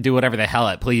 29 can do whatever the hell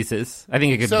it pleases. I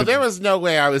think it could. So there was no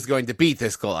way I was going to beat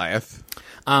this Goliath.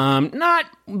 Not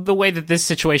the way that this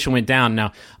situation went down.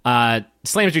 No,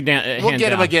 slams your We'll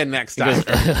get him again next time.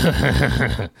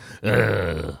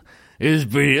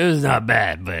 It was not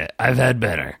bad, but I've had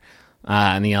better.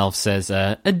 And the elf says,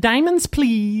 diamonds,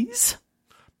 please.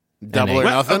 Double or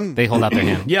nothing? They hold out their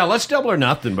hand. Yeah, let's double or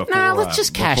nothing before. Nah, let's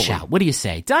just cash out. What do you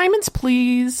say? Diamonds,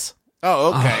 please.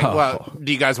 Oh, okay. Well,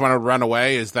 do you guys want to run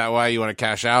away? Is that why you want to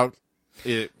cash out?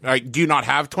 Do you not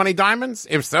have 20 diamonds?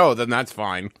 If so, then that's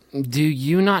fine. Do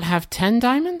you not have 10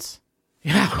 diamonds?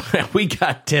 Yeah, we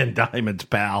got 10 diamonds,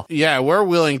 pal. Yeah, we're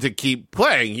willing to keep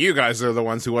playing. You guys are the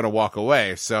ones who want to walk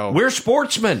away, so... We're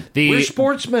sportsmen. We're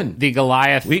sportsmen. The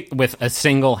Goliath, with a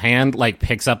single hand,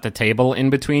 picks up the table in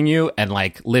between you and,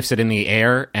 lifts it in the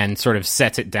air and sort of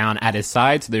sets it down at his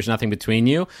side so there's nothing between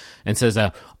you and says,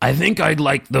 I think I'd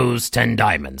like those 10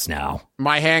 diamonds now.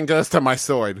 My hand goes to my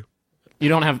sword. You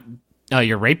don't have...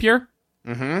 your rapier?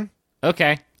 Mm-hmm.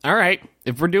 Okay. All right.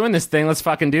 If we're doing this thing, let's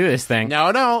fucking do this thing.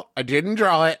 No, I didn't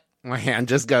draw it. My hand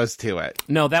just goes to it.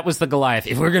 No, that was the Goliath.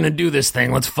 If we're going to do this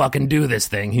thing, let's fucking do this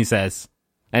thing, he says.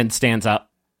 And stands up.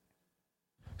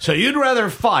 So you'd rather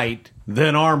fight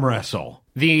than arm wrestle?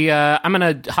 I'm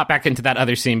going to hop back into that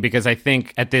other scene because I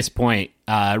think at this point,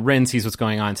 Ren sees what's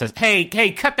going on and says, hey,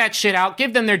 cut that shit out.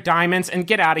 Give them their diamonds and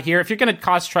get out of here. If you're going to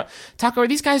cause trouble... Taako, are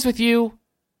these guys with you?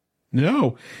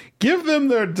 No. Give them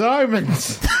their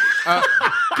diamonds.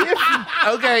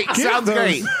 Okay, sounds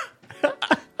great.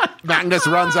 Magnus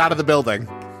runs out of the building.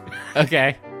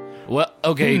 Okay. Well,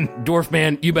 okay, Dwarf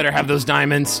Man, you better have those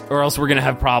diamonds or else we're going to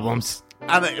have problems.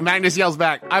 Magnus yells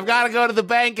back, I've got to go to the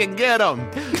bank and get them.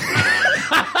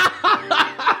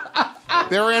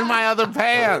 They're in my other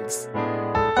pants.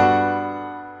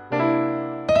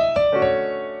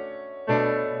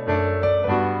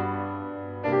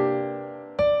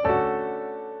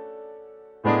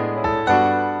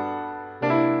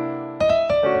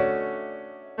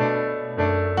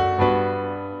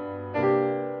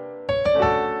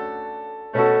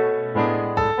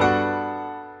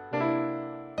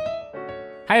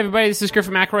 Hi, everybody. This is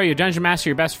Griffin McElroy, your dungeon master,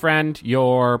 your best friend,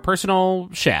 your personal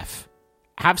chef.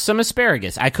 Have some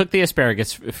asparagus. I cooked the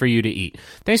asparagus for you to eat.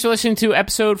 Thanks for listening to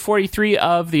episode 43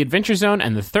 of The Adventure Zone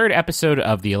and the third episode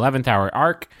of the 11th Hour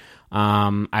arc.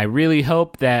 I really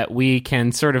hope that we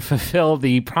can sort of fulfill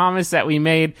the promise that we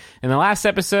made in the last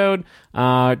episode,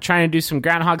 trying to do some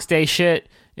Groundhog's Day shit.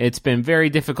 It's been very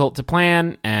difficult to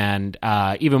plan and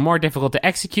even more difficult to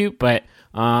execute, but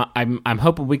I'm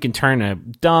hoping we can turn a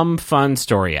dumb, fun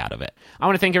story out of it. I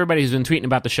want to thank everybody who's been tweeting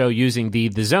about the show using the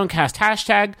Zonecast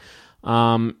hashtag.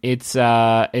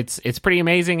 It's pretty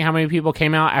amazing how many people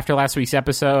came out after last week's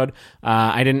episode.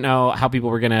 I didn't know how people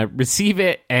were going to receive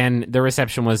it, and the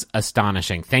reception was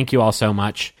astonishing. Thank you all so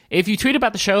much. If you tweet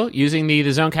about the show using the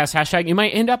ZoneCast hashtag, you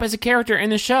might end up as a character in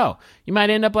the show. You might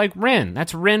end up like Ren.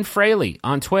 That's Ren Fraley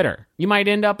on Twitter. You might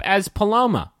end up as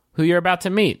Paloma, who you're about to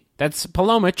meet. That's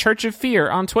Paloma Church of Fear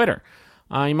on Twitter.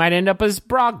 You might end up as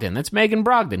Brogdon. That's Megan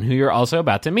Brogdon, who you're also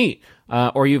about to meet,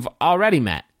 or you've already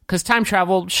met. Because time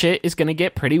travel shit is going to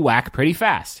get pretty whack pretty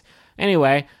fast.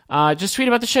 Anyway, just tweet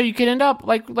about the show. You could end up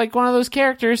like one of those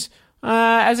characters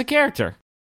as a character.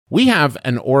 We have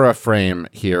an aura frame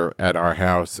here at our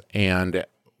house, and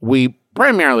we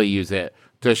primarily use it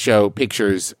to show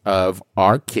pictures of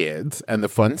our kids and the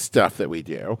fun stuff that we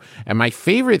do. And my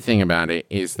favorite thing about it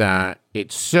is that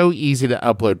it's so easy to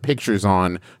upload pictures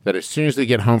on that as soon as we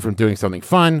get home from doing something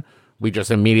fun, we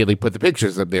just immediately put the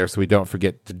pictures up there so we don't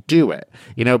forget to do it.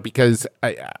 You know, because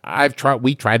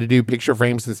we tried to do picture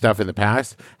frames and stuff in the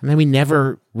past, and then we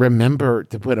never remember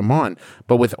to put them on.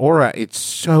 But with Aura, it's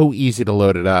so easy to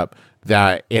load it up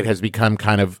that it has become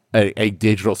kind of a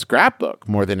digital scrapbook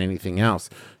more than anything else.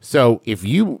 So if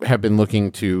you have been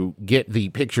looking to get the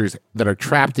pictures that are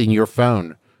trapped in your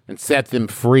phone and set them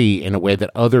free in a way that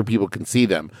other people can see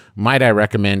them, might I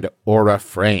recommend Aura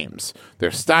Frames. They're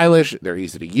stylish, they're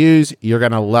easy to use, you're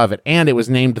going to love it. And it was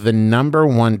named the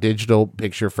 #1 digital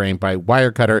picture frame by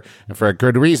Wirecutter, and for a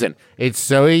good reason. It's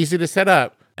so easy to set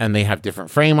up, and they have different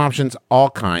frame options,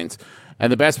 all kinds.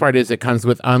 And the best part is it comes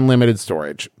with unlimited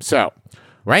storage. So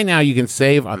right now, you can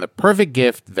save on the perfect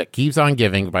gift that keeps on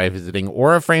giving by visiting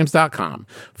auraframes.com.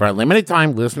 For a limited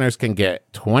time, listeners can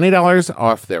get $20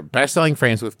 off their best-selling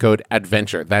frames with code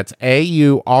ADVENTURE. That's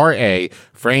AURA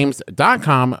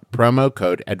frames.com, promo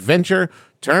code ADVENTURE.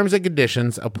 Terms and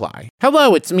conditions apply.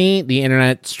 Hello, it's me, the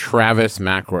internet's Travis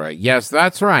McElroy. Yes,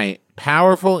 that's right.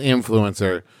 Powerful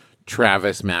influencer,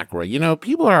 Travis McElroy. You know,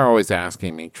 people are always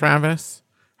asking me, Travis,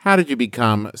 how did you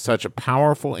become such a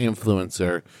powerful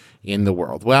influencer in the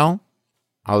world? Well,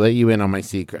 I'll let you in on my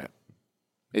secret.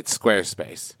 It's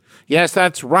Squarespace. Yes,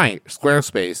 that's right.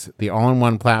 Squarespace, the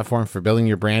all-in-one platform for building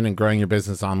your brand and growing your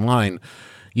business online.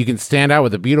 You can stand out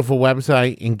with a beautiful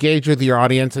website, engage with your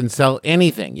audience, and sell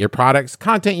anything, your products,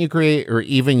 content you create, or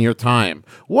even your time.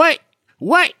 What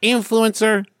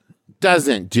influencer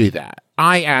doesn't do that?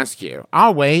 I ask you.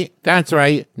 I'll wait. That's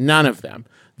right. None of them.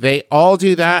 They all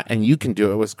do that, and you can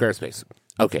do it with Squarespace.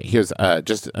 Okay, here's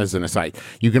just as an aside.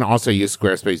 You can also use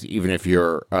Squarespace even if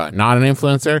you're not an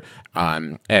influencer,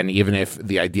 and even if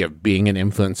the idea of being an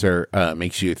influencer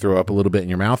makes you throw up a little bit in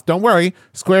your mouth. Don't worry,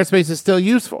 Squarespace is still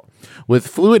useful. With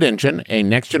Fluid Engine, a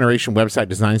next-generation website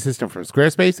design system from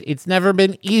Squarespace, it's never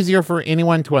been easier for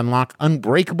anyone to unlock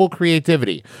unbreakable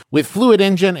creativity. With Fluid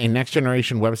Engine, a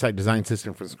next-generation website design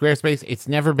system from Squarespace, it's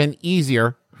never been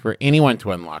easier for anyone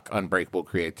to unlock unbreakable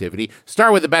creativity.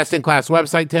 Start with the best-in-class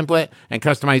website template and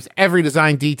customize every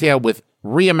design detail with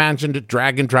reimagined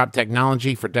drag-and-drop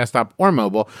technology for desktop or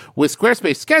mobile. With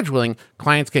Squarespace scheduling,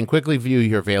 clients can quickly view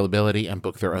your availability and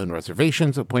book their own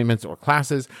reservations, appointments, or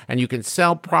classes, and you can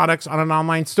sell products on an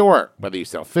online store. Whether you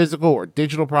sell physical or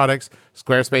digital products,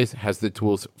 Squarespace has the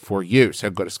tools for you. So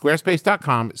go to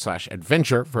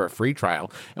squarespace.com/adventure for a free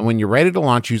trial, and when you're ready to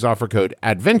launch, use offer code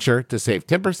ADVENTURE to save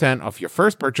 10% off your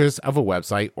first purchase of a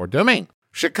website or domain.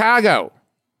 Chicago,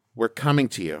 we're coming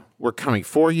to you. We're coming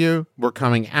for you. We're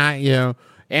coming at you.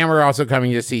 And we're also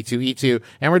coming to C2E2.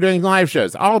 And we're doing live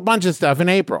shows. All a bunch of stuff in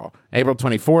April. April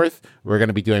 24th, we're going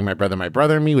to be doing My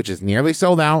Brother and Me, which is nearly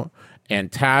sold out.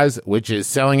 And Taz, which is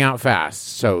selling out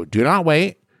fast. So do not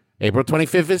wait. April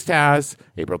 25th is Taz.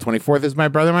 April 24th is My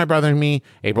Brother and Me.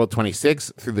 April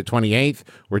 26th through the 28th,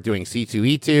 we're doing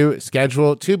C2E2,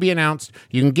 schedule to be announced.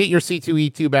 You can get your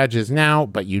C2E2 badges now,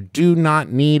 but you do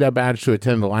not need a badge to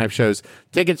attend the live shows.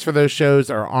 Tickets for those shows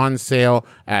are on sale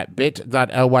at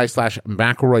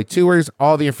bit.ly/McElroy Tours.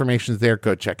 All the information is there.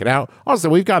 Go check it out. Also,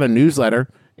 we've got a newsletter.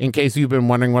 In case you've been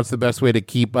wondering what's the best way to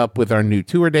keep up with our new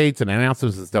tour dates and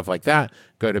announcements and stuff like that,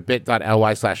 go to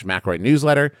bit.ly/McElroy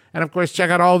newsletter. And of course, check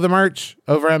out all of the merch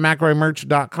over at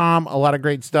McElroymerch.com. A lot of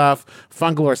great stuff.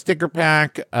 Fungalore sticker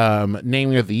pack,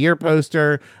 Name of the Year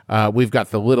poster. We've got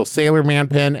the little Sailor Man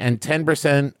pin, and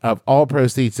 10% of all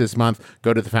proceeds this month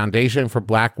go to the Foundation for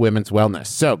Black Women's Wellness.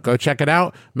 So go check it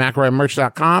out,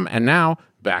 McElroymerch.com. And now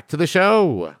back to the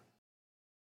show.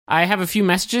 I have a few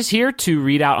messages here to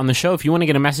read out on the show. If you want to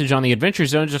get a message on the Adventure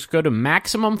Zone, just go to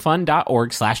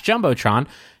MaximumFun.org/Jumbotron.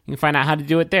 You can find out how to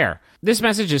do it there. This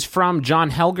message is from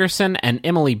John Helgerson and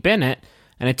Emily Bennett,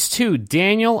 and it's to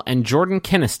Daniel and Jordan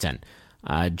Kinniston.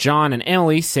 John and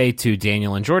Emily say to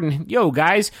Daniel and Jordan, "Yo,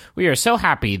 guys, we are so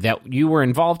happy that you were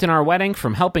involved in our wedding,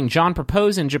 from helping John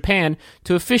propose in Japan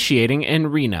to officiating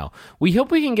in Reno. We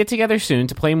hope we can get together soon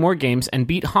to play more games and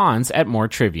beat Hans at more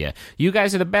trivia. You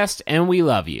guys are the best, and we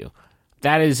love you."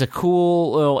 That is a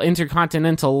cool little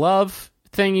intercontinental love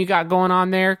thing you got going on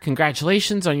there.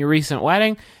 Congratulations on your recent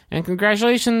wedding, and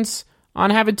congratulations on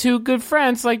having two good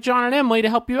friends like John and Emily to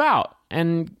help you out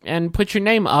and put your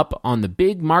name up on the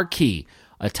big marquee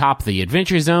atop the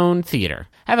Adventure Zone Theater.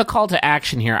 I have a call to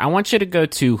action here. I want you to go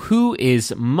to Who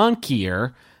is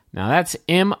Monkier. Now that's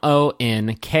Monkier.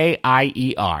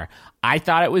 I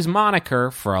thought it was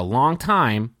moniker for a long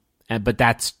time, but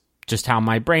that's just how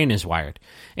my brain is wired.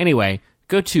 Anyway,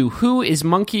 go to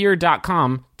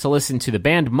whoismonkier.com to listen to the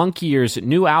band Monkeyer's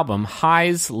new album,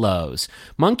 Highs, Lows.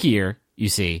 Monkier, you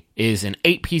see, is an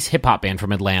 8-piece hip-hop band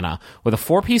from Atlanta with a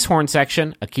 4-piece horn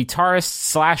section, a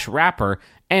guitarist/rapper,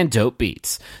 and dope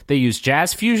beats. They use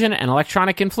jazz fusion and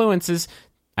electronic influences,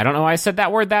 I don't know why I said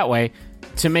that word that way,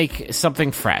 to make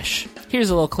something fresh. Here's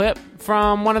a little clip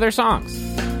from one of their songs.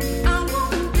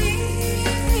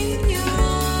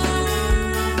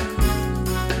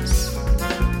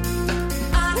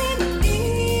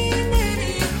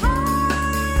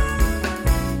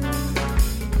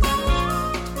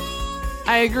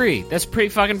 I agree. That's pretty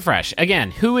fucking fresh.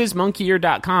 Again,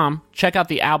 whoismonkier.com. Check out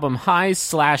the album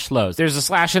Highs/Lows. There's a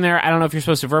slash in there. I don't know if you're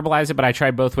supposed to verbalize it, but I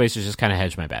tried both ways to just kind of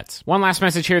hedge my bets. One last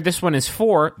message here. This one is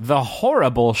for the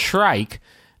horrible Shrike,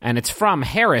 and it's from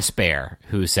Harris Bear,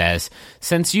 who says,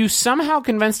 "Since you somehow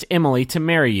convinced Emily to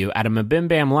marry you at a Mabim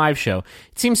Bam live show,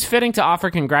 it seems fitting to offer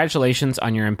congratulations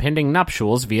on your impending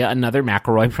nuptials via another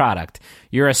McElroy product.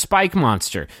 You're a spike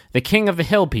monster, the king of the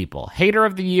hill people, hater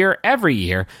of the year every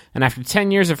year, and after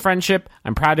 10 years of friendship,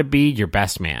 I'm proud to be your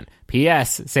best man.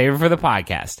 P.S. Save it for the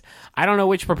podcast." I don't know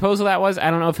which proposal that was.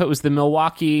 I don't know if it was the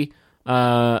Milwaukee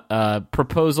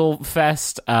proposal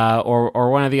fest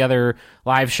or one of the other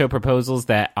live show proposals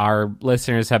that our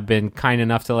listeners have been kind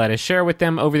enough to let us share with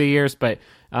them over the years, but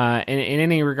in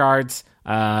any regards,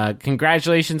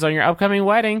 congratulations on your upcoming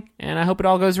wedding, and I hope it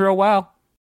all goes real well.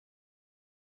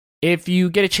 If you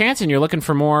get a chance and you're looking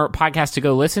for more podcasts to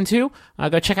go listen to,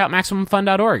 go check out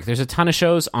MaximumFun.org. There's a ton of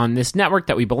shows on this network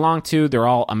that we belong to. They're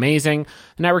all amazing.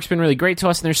 The network's been really great to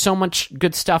us, and there's so much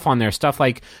good stuff on there. Stuff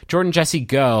like Jordan Jesse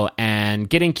Go and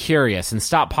Getting Curious and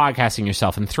Stop Podcasting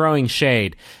Yourself and Throwing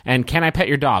Shade and Can I Pet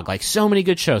Your Dog? Like, so many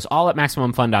good shows, all at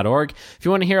MaximumFun.org. If you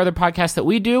want to hear other podcasts that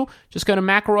we do, just go to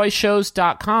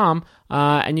McElroyShows.com.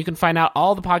 And you can find out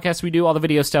all the podcasts we do, all the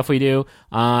video stuff we do,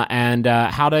 and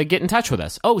how to get in touch with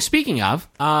us. Oh, speaking of,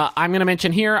 I'm going to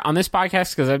mention here on this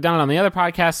podcast, because I've done it on the other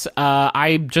podcasts,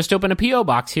 I just opened a P.O.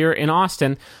 box here in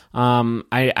Austin.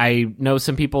 I know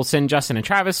some people send Justin and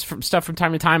Travis stuff from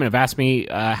time to time and have asked me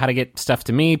how to get stuff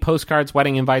to me, postcards,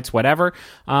 wedding invites, whatever.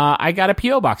 I got a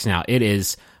P.O. box now. It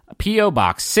is P.O.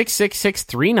 Box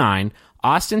 66639,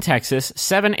 Austin, Texas,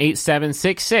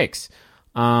 78766.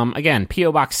 Again,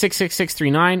 P.O. Box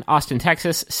 66639, Austin,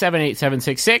 Texas,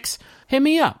 78766. Hit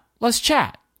me up. Let's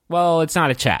chat. Well, it's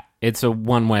not a chat. It's a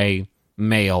one-way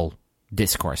mail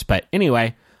discourse. But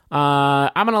anyway,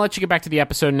 I'm going to let you get back to the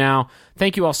episode now.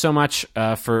 Thank you all so much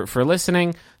for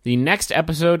listening. The next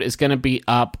episode is going to be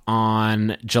up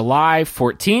on July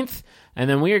 14th. And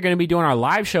then we are going to be doing our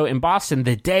live show in Boston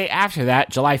the day after that,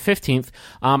 July 15th.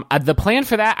 The plan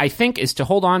for that, I think, is to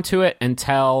hold on to it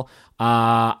until...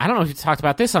 I don't know if you talked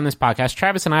about this on this podcast.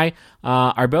 Travis and I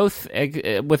are both,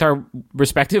 with our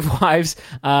respective wives,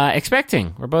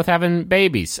 expecting. We're both having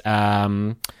babies.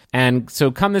 And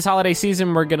so come this holiday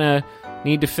season, we're going to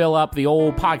need to fill up the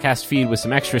old podcast feed with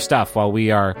some extra stuff while we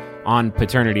are on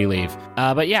paternity leave.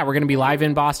 But yeah, we're going to be live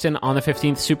in Boston on the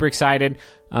 15th. Super excited.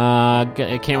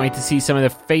 Can't wait to see some of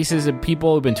the faces of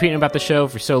people who've been tweeting about the show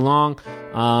for so long.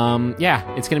 Yeah,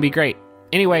 it's going to be great.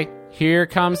 Anyway, here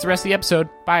comes the rest of the episode.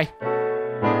 Bye.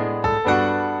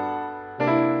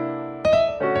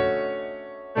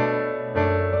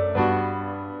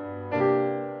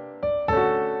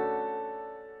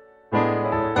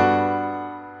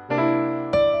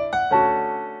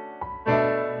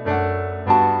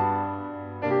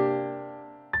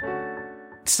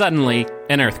 Suddenly,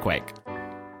 an earthquake.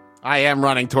 I am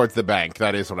running towards the bank.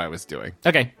 That is what I was doing.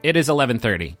 Okay, it is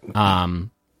 11:30,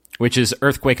 which is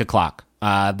earthquake o'clock.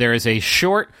 There is a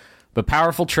short but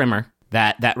powerful tremor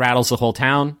that rattles the whole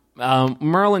town.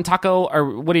 Merle and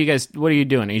Taako, what are you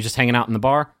doing? Are you just hanging out in the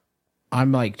bar?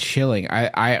 I'm like chilling.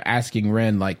 I asking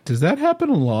Ren, like, does that happen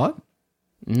a lot?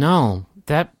 No,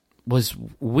 that was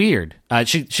weird.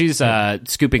 She's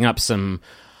scooping up some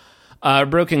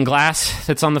broken glass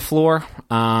that's on the floor.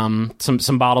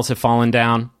 Some bottles have fallen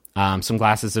down. Some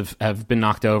glasses have been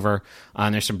knocked over,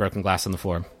 and there's some broken glass on the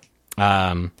floor.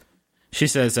 She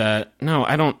says, "No,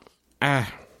 I don't.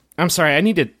 I'm sorry. I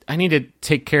need to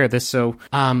take care of this. So,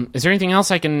 is there anything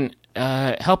else I can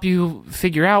help you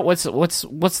figure out? What's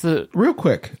the real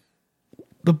quick?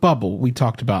 The bubble we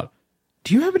talked about.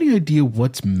 Do you have any idea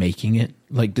what's making it?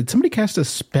 Like, did somebody cast a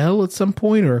spell at some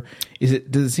point, or does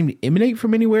it seem to emanate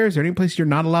from anywhere? Is there any place you're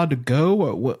not allowed to go?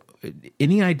 Or what?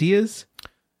 Any ideas?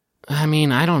 I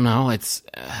mean, I don't know.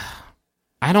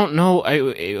 I don't know.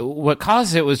 What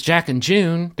caused it was Jack and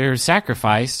June. Their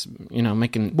sacrifice,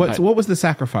 making... What was the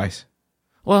sacrifice?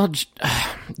 Well,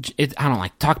 I don't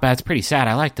like to talk about it. It's pretty sad.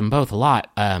 I liked them both a lot.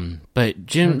 But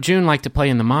June liked to play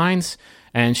in the mines,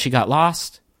 and she got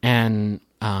lost, and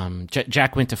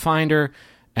Jack went to find her,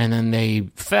 and then they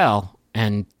fell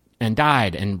and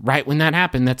died. And right when that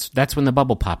happened, that's when the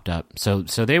bubble popped up. So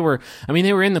they were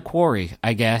in the quarry,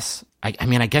 I guess.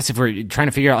 I guess if we're trying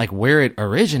to figure out like where it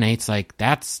originates, like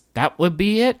that would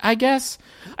be it, I guess.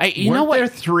 Weren't there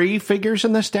 3 figures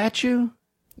in the statue?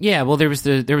 Yeah, well, there was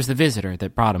the visitor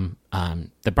that brought them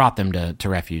to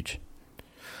Refuge.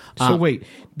 So wait,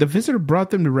 the visitor brought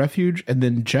them to Refuge, and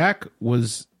then Jack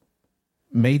was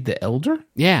made the elder?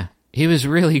 Yeah, he was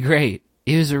really great.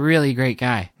 He was a really great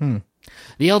guy.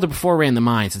 The elder before ran the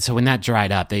mines, and so when that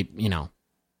dried up, they,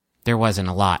 there wasn't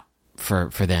a lot for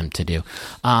them to do.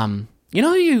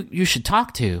 Who you should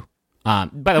talk to.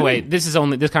 By the way, this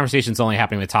conversation is only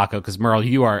happening with Taako because Merle,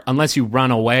 you are, unless you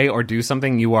run away or do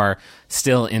something, you are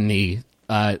still in the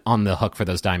on the hook for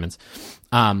those diamonds.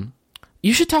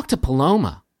 You should talk to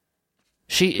Paloma.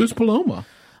 Who's Paloma?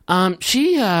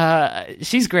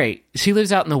 She's great. She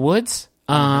lives out in the woods.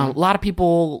 A lot of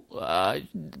people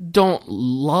don't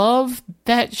love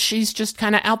that she's just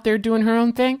kind of out there doing her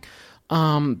own thing.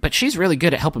 But she's really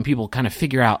good at helping people kind of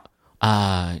figure out,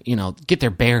 get their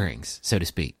bearings, so to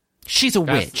speak. She's a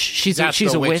witch. She's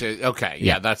a witch. Okay,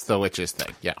 yeah, that's the witch's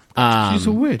thing. Yeah, she's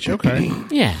a witch. Okay,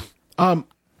 yeah.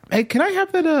 Hey, can I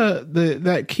have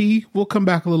that key? We'll come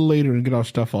back a little later and get our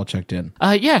stuff all checked in.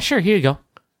 Yeah, sure. Here you go.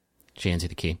 She hands you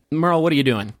the key. Merle, what are you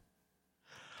doing?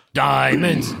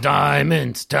 Diamonds.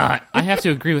 I have to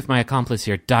agree with my accomplice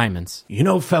here. Diamonds.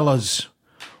 Fellas,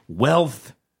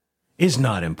 wealth is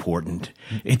not important.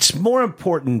 It's more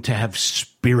important to have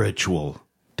spiritual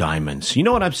diamonds. You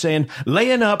know what I'm saying?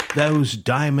 Laying up those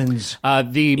diamonds.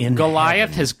 The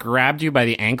Goliath has grabbed you by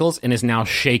the ankles and is now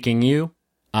shaking you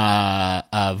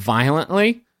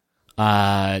violently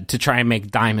to try and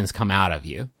make diamonds come out of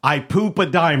you. I poop a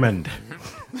diamond.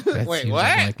 Wait,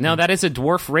 what? No, that is a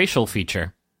dwarf racial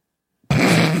feature.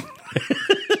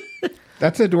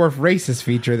 That's a dwarf racist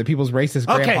feature that people's racist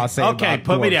grandpas say Okay, about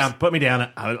put dwarfs. me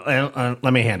down.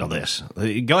 Let me handle this.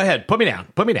 Go ahead, put me down.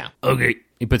 Okay.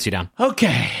 He puts you down.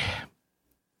 Okay.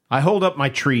 I hold up my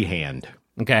tree hand.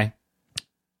 Okay.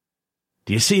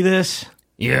 Do you see this?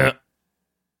 Yeah.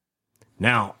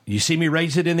 Now, you see me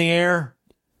raise it in the air?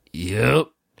 Yep.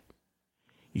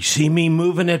 You see me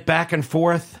moving it back and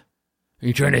forth? Are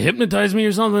you trying to hypnotize me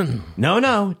or something?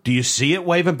 No. Do you see it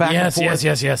waving back and forth?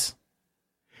 Yes.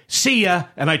 See ya,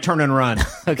 and I turn and run.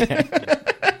 Okay.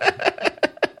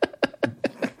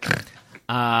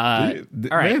 All right.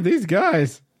 Man, these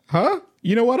guys, huh?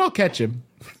 You know what? I'll catch him.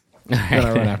 Then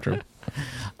I run after him.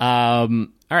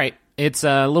 All right. It's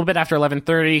a little bit after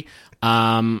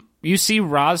 11:30. You see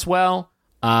Roswell,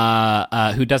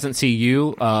 who doesn't see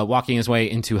you, walking his way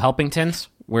into Helpington's,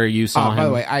 where you saw him. By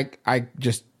the way, I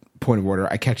just point of order.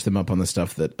 I catch them up on the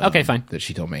stuff that okay, fine. that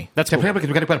she told me. That's cool.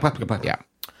 Yeah.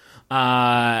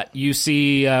 You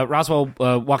see Roswell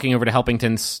walking over to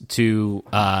Helpington's to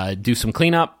do some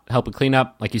cleanup, help with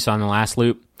cleanup, like you saw in the last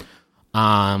loop.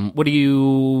 What are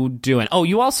you doing? Oh,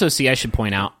 you also see, I should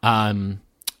point out,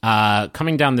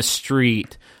 coming down the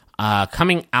street,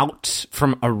 coming out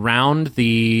from around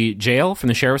the jail, from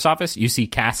the sheriff's office, you see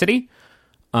Cassidy,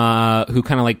 who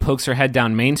kind of like pokes her head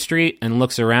down Main Street and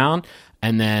looks around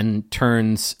and then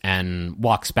turns and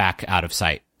walks back out of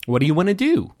sight. What do you want to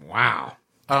do? Wow.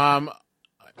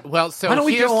 Well, so why don't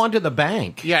we go on to the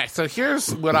bank? Yeah, so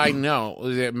here's what I know.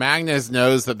 Magnus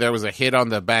knows that there was a hit on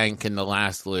the bank in the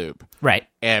last loop. Right.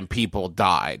 And people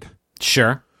died.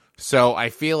 Sure. So I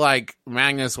feel like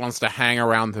Magnus wants to hang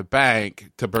around the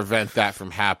bank to prevent that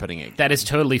from happening again. That is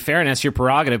totally fair, and that's your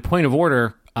prerogative. Point of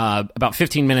order, about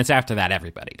 15 minutes after that,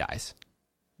 everybody dies.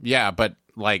 Yeah, but,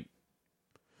 like,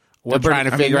 we're trying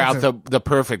to figure out the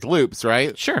perfect loops,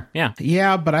 right? Sure, yeah.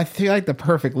 Yeah, but I feel like the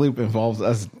perfect loop involves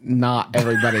us not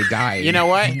everybody dying. You know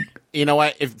what? You know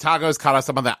what? If Taako's caught us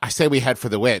up on that, I say we head for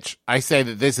the witch. I say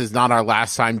that this is not our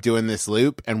last time doing this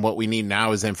loop, and what we need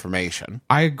now is information.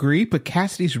 I agree, but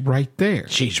Cassidy's right there.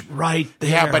 She's right there.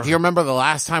 Yeah, but do you remember the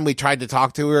last time we tried to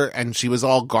talk to her, and she was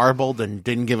all garbled and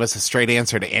didn't give us a straight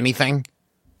answer to anything?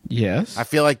 Yes. I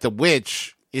feel like the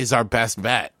witch is our best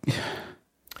bet.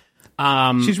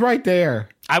 She's right there.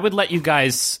 I would let you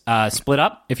guys split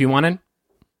up if you wanted.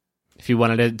 If you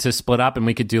wanted it to split up, and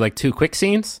we could do like 2 quick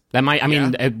scenes, that might. I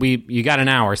mean, you got an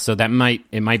hour, so it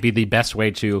might be the best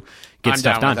way to get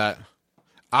stuff down done. with that.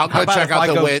 I'll go check out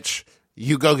the witch.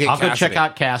 You go get. I'll Cassidy. go check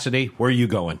out Cassidy. Where are you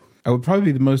going? I would probably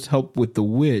be the most help with the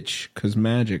witch because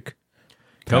magic.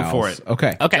 Go pals. for it.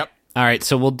 Okay. Okay. Yep. All right.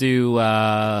 So we'll do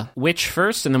Witch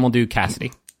first, and then we'll do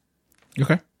Cassidy.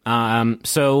 Okay.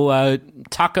 So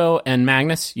Taako and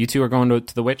Magnus, you two are going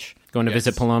to the witch, going to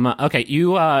visit Paloma. Okay,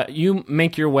 you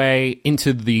make your way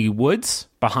into the woods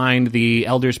behind the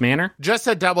Elder's Manor. Just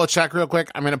to double check real quick,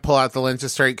 I'm going to pull out the Lynch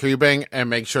Straight cubing and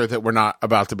make sure that we're not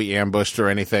about to be ambushed or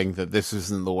anything, that this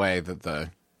isn't the way that the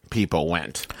people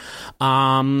went.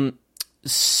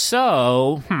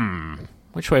 So,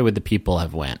 which way would the people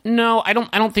have went? No, I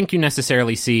don't think you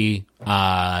necessarily see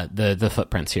the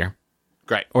footprints here.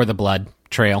 Great. Or the blood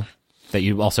trail that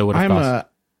you also would have crossed.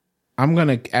 I'm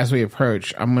gonna, as we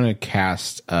approach, I'm gonna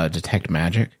cast detect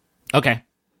magic. Okay,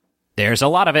 there's a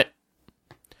lot of it.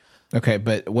 Okay,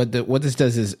 but what this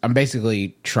does is I'm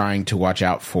basically trying to watch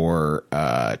out for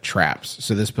traps.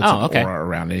 So this puts an aura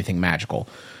around anything magical.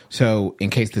 So in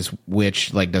case this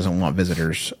witch doesn't want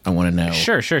visitors, I want to know.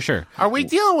 Sure. Are we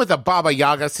dealing with a Baba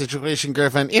Yaga situation,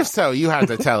 Griffin? If so, you have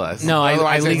to tell us. No,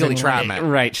 otherwise I legally it's entrapment.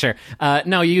 Right, sure.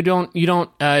 No, you don't.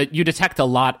 You detect a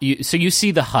lot. So you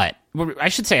see the hut. I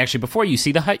should say actually before you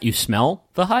see the hut, you smell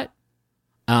the hut,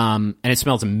 and it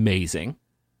smells amazing.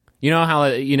 You know how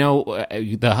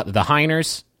the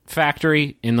Heiner's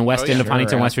factory in the west end of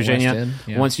Huntington, West Virginia.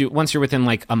 Yeah. Once you're within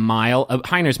like a mile,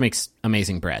 Heiner's makes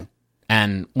amazing bread.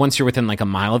 And once you're within like a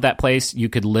mile of that place, you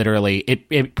could literally,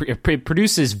 it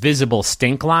produces visible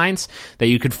stink lines that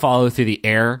you could follow through the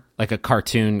air like a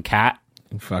cartoon cat.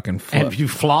 And you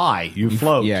fly, you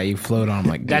float. Yeah, you float on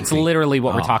like That's literally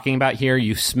what we're talking about here.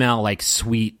 You smell like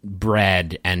sweet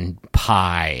bread and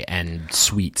pie and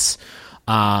sweets.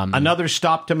 Another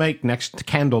stop to make next to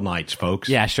candle nights, folks.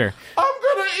 Yeah, sure. I'm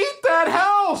going to eat that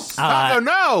house. Oh,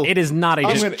 no. It is not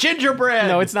a gingerbread.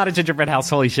 No, it's not a gingerbread house.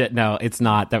 Holy shit. No, it's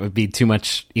not. That would be too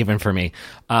much even for me.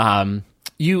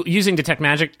 You using detect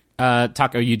magic,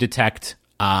 Taako, you detect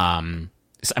some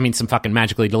fucking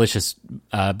magically delicious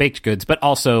baked goods, but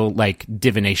also like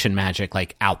divination magic,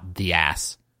 like out the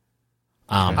ass.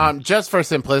 Just for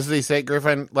simplicity's sake,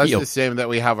 Griffin, let's assume that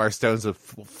we have our stones of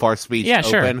far speech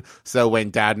open, so when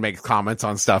Dad makes comments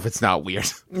on stuff, it's not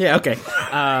weird. Yeah, okay.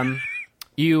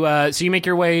 So you make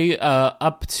your way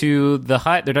up to the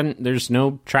hut. There's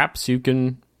no traps you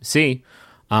can see.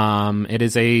 It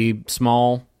is a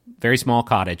small, very small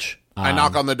cottage. I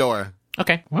knock on the door.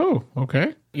 Okay. Oh,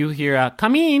 okay. You hear,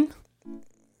 come in.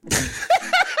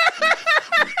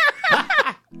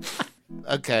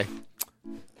 Okay.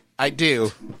 I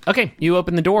do. Okay, you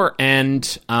open the door, and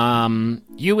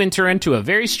you enter into a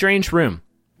very strange room.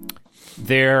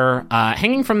 There,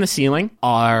 hanging from the ceiling,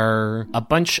 are a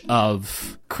bunch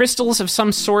of crystals of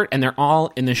some sort, and they're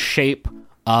all in the shape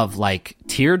of, like,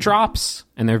 teardrops,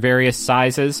 and they're various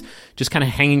sizes, just kind of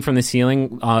hanging from the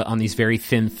ceiling on these very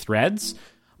thin threads.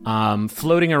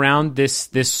 Floating around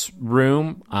this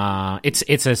room.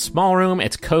 It's a small room.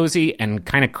 It's cozy and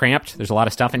kind of cramped. There's a lot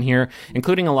of stuff in here,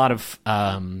 including a lot of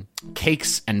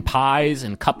cakes and pies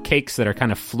and cupcakes that are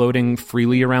kind of floating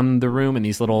freely around the room in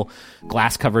these little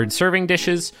glass-covered serving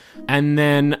dishes. And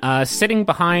then sitting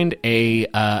behind a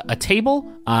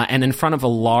table and in front of a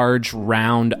large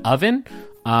round oven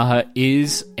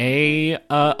is a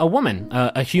woman,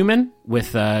 a human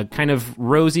with a kind of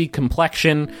rosy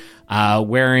complexion.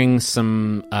 Wearing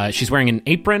she's wearing an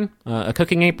apron, a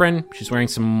cooking apron. She's wearing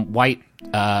some white,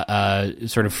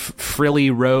 sort of frilly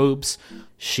robes.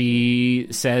 She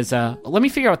says, let me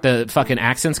figure out what the fucking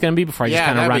accent's going to be before I just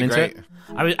kind of run into it.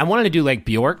 I wanted to do like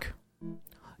Bjork.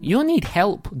 You need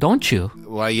help, don't you?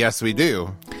 Why, yes, we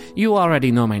do. You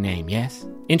already know my name, yes?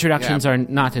 Introductions are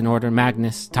not in order.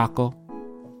 Magnus, Taako.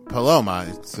 Paloma,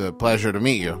 it's a pleasure to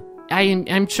meet you.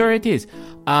 I'm sure it is.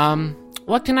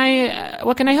 What can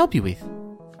I help you with?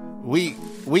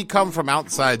 We come from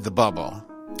outside the bubble.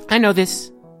 I know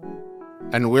this.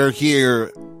 And we're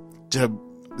here to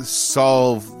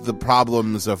solve the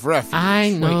problems of Refuge.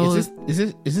 I know. Wait,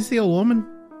 is this the old woman?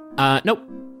 Nope.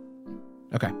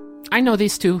 Okay. I know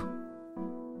these two.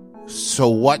 So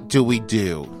what do we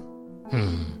do?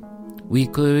 we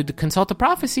could consult a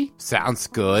prophecy. Sounds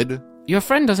good. Your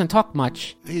friend doesn't talk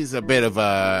much. He's a bit of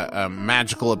a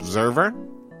magical observer.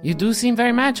 You do seem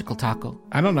very magical, Taako.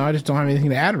 I don't know. I just don't have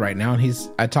anything to add right now.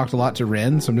 And I talked a lot to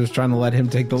Ren, so I'm just trying to let him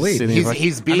take the lead.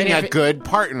 He's being a good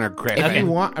partner, Griffin.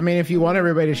 If you want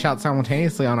everybody to shout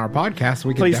simultaneously on our podcast,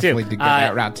 we can Please definitely do. go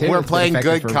that route too. We're playing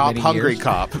good cop, hungry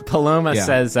cop. Paloma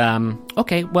says,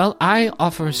 okay, well, I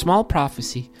offer a small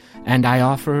prophecy, and I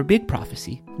offer a big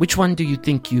prophecy. Which one do you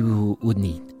think you would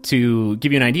need? To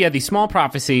give you an idea, the small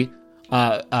prophecy...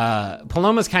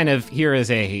 Paloma's kind of here as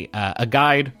a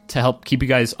guide to help keep you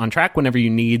guys on track whenever you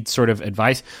need sort of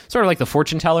advice, sort of like the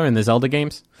fortune teller in the Zelda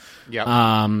games. Yep.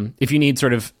 If you need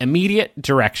sort of immediate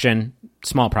direction,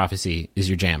 small prophecy is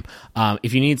your jam.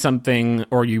 If you need something,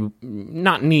 or you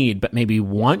not need, but maybe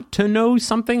want to know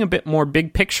something a bit more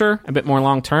big picture, a bit more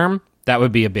long term, that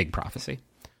would be a big prophecy.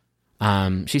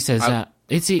 She says,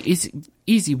 it's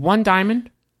easy. 1 diamond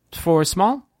for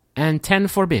small and 10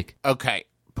 for big. Okay.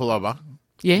 Paloma,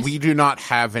 yes? We do not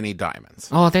have any diamonds.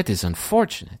 Oh, that is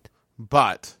unfortunate.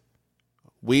 But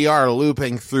we are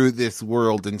looping through this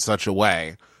world in such a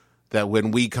way that when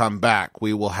we come back,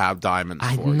 we will have diamonds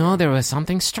for you. I know there was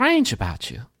something strange about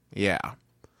you. Yeah.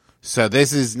 So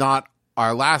this is not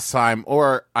our last time,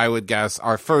 or I would guess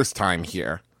our first time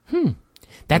here.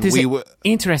 That is an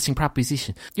interesting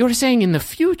proposition. You're saying in the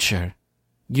future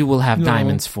you will have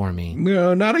diamonds for me.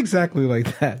 No, not exactly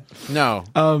like that. No.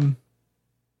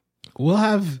 We'll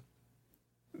have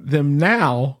them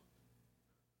now,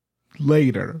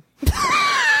 later.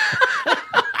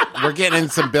 We're getting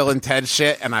some Bill and Ted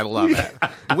shit, and I love it.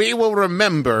 We will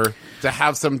remember to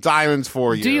have some diamonds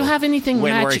for you. Do you have anything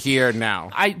when we're here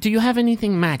now? Do you have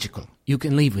anything magical you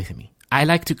can leave with me? I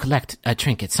like to collect a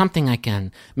trinket, something I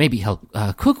can maybe help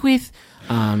cook with.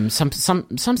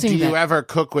 Something. Do you ever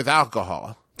cook with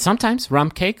alcohol? Sometimes rum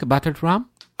cake, buttered rum.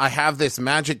 I have this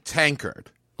magic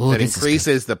tankard that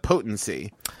increases the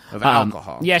potency of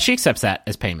alcohol. Yeah, she accepts that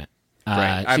as payment.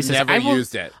 Right. I've never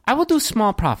used it. I will do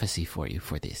small prophecy for you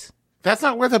for this. That's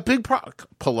not worth a big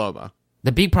Paloma.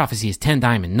 The big prophecy is 10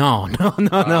 diamond. No.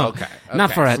 Okay.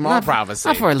 Not for a small prophecy.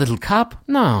 Not for a little cup.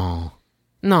 No,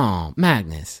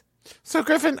 Magnus. So,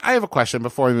 Griffin, I have a question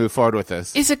before we move forward with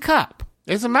this. It's a cup.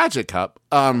 It's a magic cup.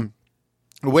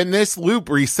 When this loop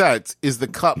resets, is the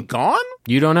cup gone?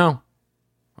 You don't know.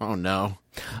 Oh, no.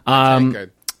 Okay,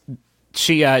 good.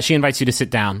 She invites you to sit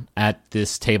down at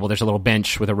this table. There's a little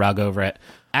bench with a rug over it.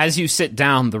 As you sit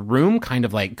down, the room kind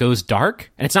of like goes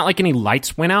dark, and it's not like any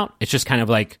lights went out. It's just kind of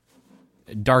like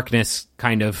darkness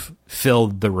kind of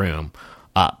filled the room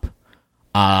up.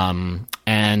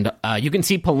 And you can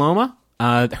see Paloma.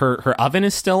 Her oven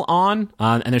is still on,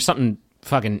 and there's something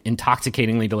fucking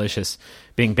intoxicatingly delicious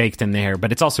being baked in there,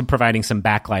 but it's also providing some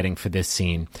backlighting for this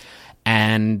scene.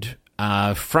 And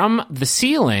from the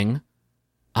ceiling,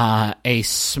 a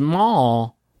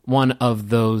small one of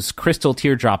those crystal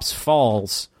teardrops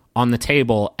falls on the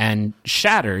table and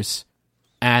shatters,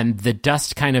 and the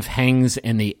dust kind of hangs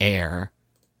in the air.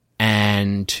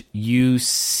 And you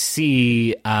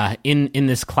see, in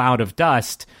this cloud of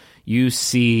dust, you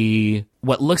see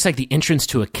what looks like the entrance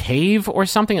to a cave or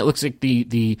something. It looks like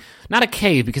the not a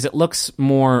cave, because it looks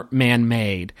more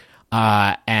man-made.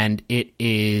 And it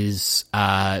is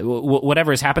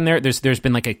whatever has happened there. There's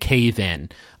been like a cave in,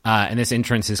 and this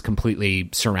entrance is completely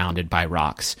surrounded by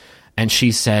rocks. And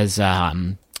she says,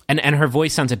 and her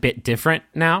voice sounds a bit different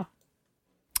now,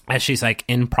 as she's like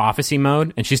in prophecy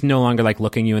mode, and she's no longer like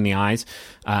looking you in the eyes.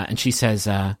 And she says,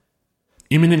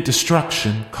 imminent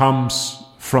destruction comes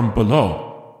from below.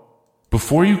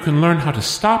 Before you can learn how to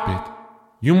stop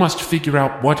it, you must figure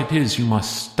out what it is you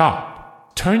must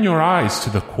stop. Turn your eyes to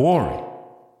the quarry.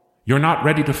 You're not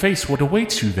ready to face what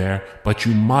awaits you there, but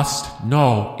you must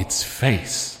know its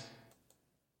face.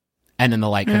 And then the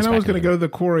light comes back. I was going to go to the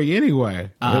quarry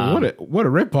anyway. What a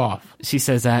ripoff. She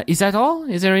says, is that all?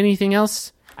 Is there anything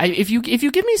else? If you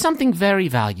give me something very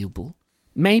valuable,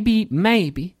 maybe,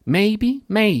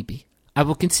 I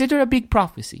will consider a big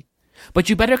prophecy. But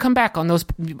you better come back on those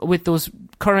with those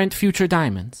current future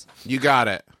diamonds. You got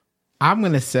it. I'm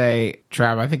going to say,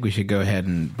 Trav, I think we should go ahead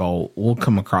and bowl. We'll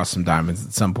come across some diamonds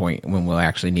at some point when we'll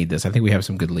actually need this. I think we have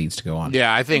some good leads to go on.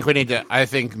 Yeah, I think we need to. I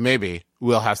think maybe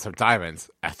we'll have some diamonds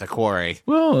at the quarry.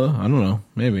 Well, I don't know.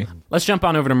 Maybe. Let's jump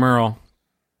on over to Merle.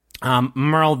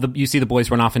 Merle, you see the boys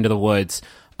run off into the woods.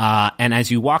 And as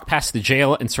you walk past the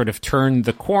jail and sort of turn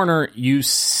the corner, you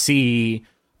see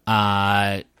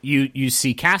you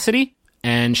see Cassidy,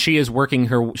 and she is working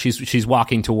her. She's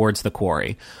walking towards the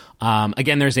quarry.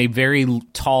 Again, there's a very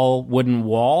tall wooden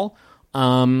wall,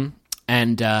 and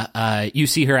And you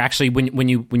see her actually when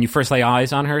you first lay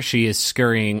eyes on her, she is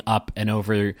scurrying up and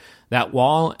over that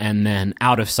wall and then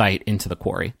out of sight into the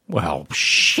quarry. Well,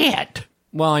 shit.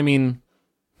 Well, I mean,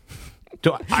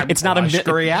 it's not a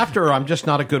scurry after her. I'm just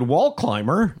not a good wall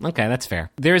climber. Okay, that's fair.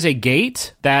 There's a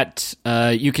gate that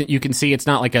you can see. It's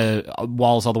not like a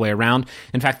walls all the way around.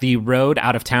 In fact, the road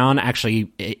out of town actually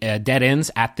dead ends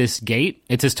at this gate.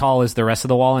 It's as tall as the rest of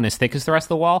the wall and as thick as the rest of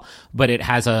the wall, but it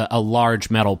has a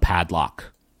large metal padlock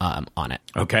on it.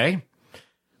 Okay.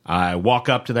 I walk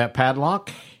up to that padlock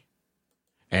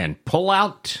and pull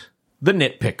out the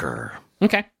nitpicker.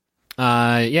 Okay.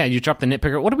 Yeah, you drop the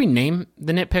nitpicker. What do we name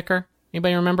the nitpicker?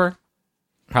 Anybody remember?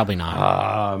 Probably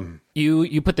not.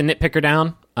 You put the nitpicker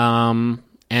down,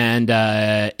 and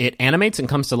it animates and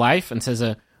comes to life and says,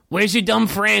 "Where's your dumb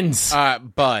friends?"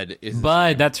 Bud.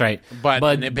 Bud, that's right. But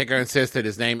Bud. the nitpicker insists that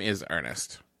his name is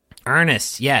Ernest.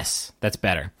 Ernest, yes, that's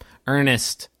better.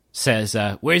 Ernest says,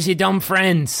 "Where's your dumb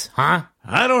friends, huh?"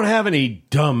 I don't have any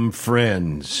dumb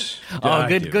friends. Oh,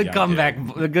 good comeback,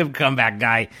 good comeback,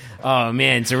 guy. Oh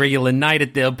man, it's a regular night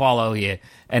at the Apollo here.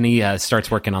 And he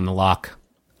starts working on the lock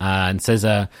and says,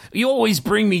 "You always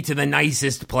bring me to the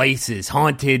nicest places,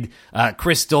 haunted,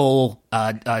 crystal,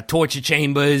 torture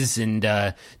chambers, and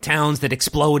towns that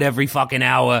explode every fucking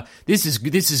hour. This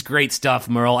is great stuff,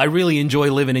 Merle. I really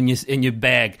enjoy living in your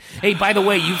bag. Hey, by the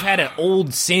way, you've had an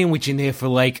old sandwich in there for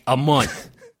like a month,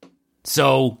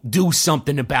 so do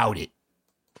something about it."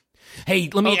 Hey,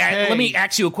 let me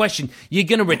ask you a question. You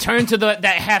gonna return to that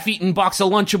half-eaten box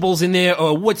of Lunchables in there,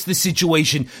 or what's the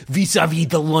situation vis-a-vis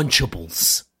the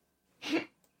Lunchables?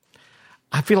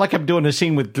 I feel like I'm doing a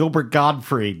scene with Gilbert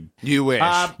Gottfried. You wish.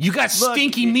 You got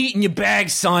stinky meat in your bag,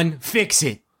 son. Fix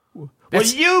it. Well,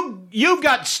 you've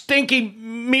got stinky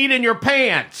meat in your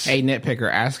pants. Hey,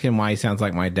 nitpicker, ask him why he sounds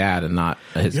like my dad and not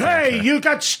his character. Hey, you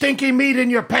got stinky meat in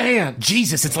your pants.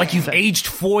 Jesus, it's like you've aged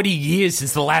 40 years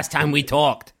since the last time we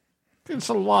talked. It's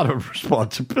a lot of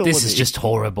responsibility. This is just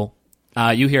horrible.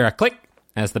 You hear a click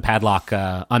as the padlock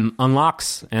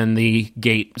unlocks and the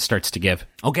gate starts to give.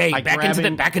 Okay,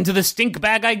 back into the stink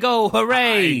bag I go.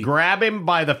 Hooray! I grab him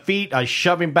by the feet. I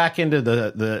shove him back into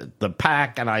the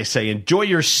pack, and I say, "Enjoy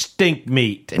your stink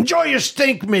meat. Enjoy your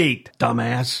stink meat,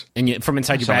 dumbass." And from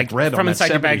inside your bag, from inside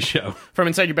your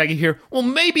bag, you hear, "Well,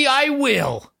 maybe I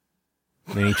will."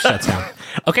 And then he shuts down.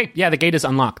 Okay, yeah, the gate is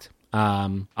unlocked.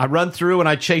 I run through and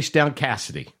I chase down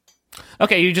Cassidy.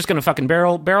 Okay, you're just gonna fucking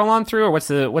barrel on through, or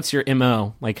what's your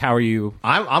MO? Like, how are you?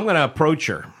 I'm gonna approach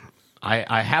her.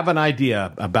 I have an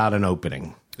idea about an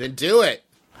opening. Then do it.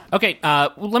 Okay,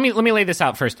 let me lay this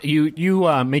out first.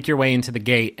 You make your way into the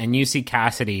gate and you see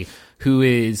Cassidy, who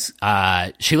is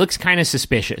she looks kind of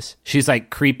suspicious. She's like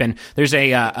creeping. There's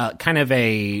a kind of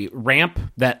a ramp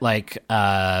that like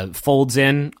folds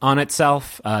in on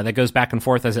itself that goes back and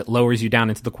forth as it lowers you down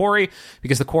into the quarry,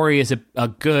 because the quarry is a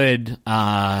good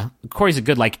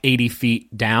like 80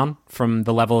 feet down from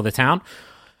the level of the town.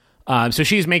 So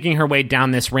she's making her way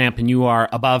down this ramp, and you are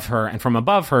above her. And from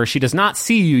above her, she does not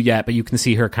see you yet, but you can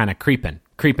see her kind of creeping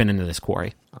into this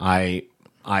quarry. I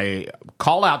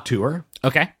call out to her.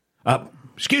 Okay.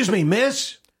 Excuse me,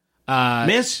 miss?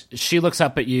 Miss? She looks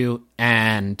up at you,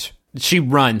 and she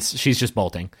runs. She's just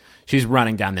bolting. She's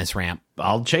running down this ramp.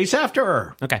 I'll chase after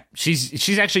her. Okay.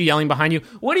 She's actually yelling behind you.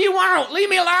 What do you want? Leave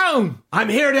me alone. I'm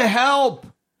here to help.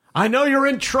 I know you're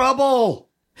in trouble.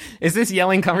 Is this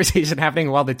yelling conversation happening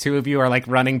while the two of you are like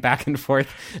running back and forth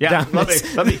down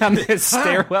this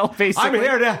stairwell? Basically, I'm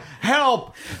here to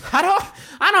help. I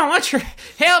don't want your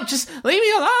help. Just leave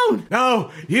me alone.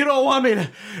 No, you don't want me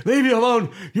to leave you alone.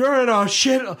 You're in a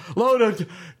shit load of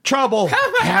trouble,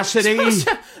 Cassidy.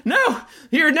 No,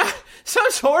 you're not some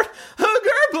sort of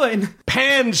gerblin.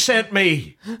 Pan sent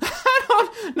me. I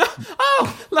don't know.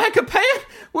 Oh, like a pan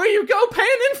where you go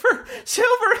panning for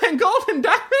silver and gold and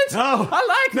diamonds? No, I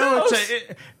like those.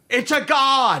 It's a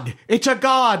god. It's a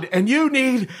god, and you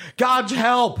need God's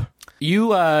help.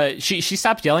 She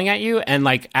stops yelling at you, and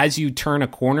like as you turn a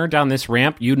corner down this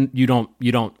ramp, you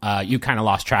kind of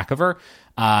lost track of her.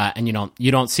 And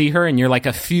you don't see her, and you're like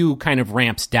a few kind of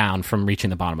ramps down from reaching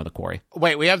the bottom of the quarry.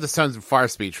 Wait, we have the Sons of Far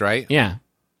speech, right? Yeah.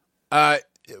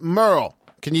 Merle,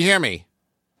 can you hear me?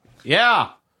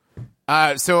 Yeah.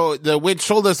 So the witch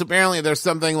told us apparently there's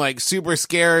something like super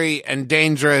scary and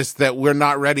dangerous that we're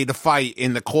not ready to fight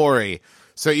in the quarry.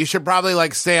 So you should probably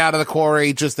like stay out of the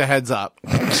quarry, just a heads up.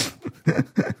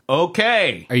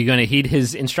 Okay. Are you going to heed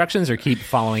his instructions or keep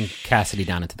following Cassidy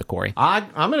down into the quarry?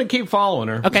 I'm going to keep following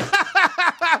her. Okay.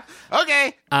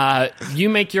 Okay. You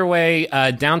make your way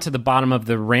down to the bottom of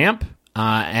the ramp,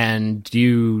 and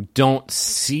you don't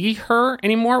see her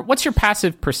anymore. What's your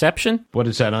passive perception? What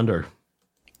is that under?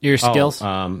 Your skills?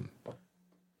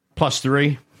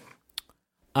 +3.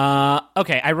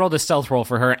 Okay, I rolled a stealth roll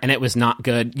for her, and it was not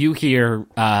good. You hear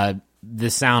the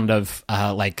sound of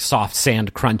like soft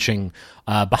sand crunching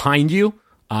behind you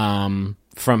from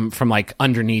like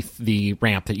underneath the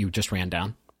ramp that you just ran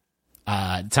down.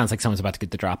 It sounds like someone's about to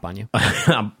get the drop on you.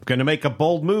 I'm going to make a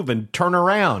bold move and turn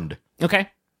around. Okay.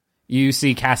 You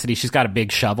see Cassidy. She's got a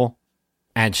big shovel,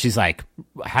 and she's like,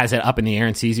 has it up in the air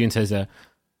and sees you and says,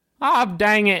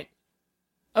 dang it.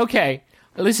 Okay.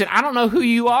 Listen, I don't know who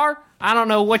you are. I don't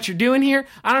know what you're doing here.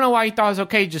 I don't know why you thought it was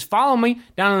okay to just follow me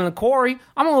down in the quarry.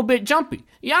 I'm a little bit jumpy.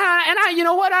 Yeah, and you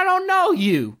know what? I don't know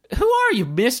you. Who are you,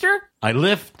 mister? I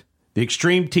lift the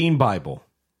Extreme Teen Bible.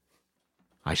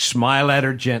 I smile at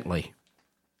her gently.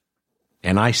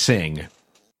 And I sing,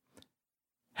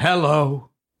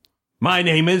 hello, my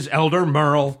name is Elder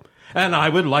Merle, and I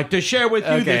would like to share with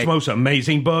you this most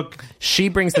amazing book. She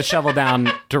brings the shovel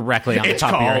down directly on the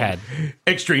top of your head.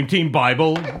 Extreme Teen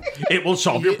Bible. It will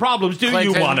solve your problems. Do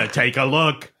Clinton, you want to take a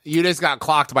look? You just got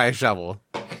clocked by a shovel.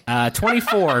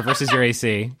 24 versus your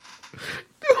AC.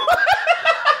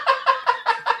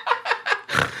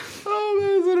 Oh,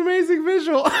 that was an amazing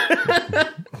visual.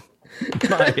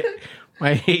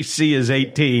 My AC is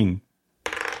 18.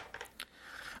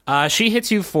 She hits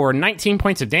you for 19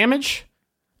 points of damage,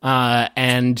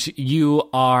 and you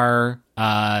are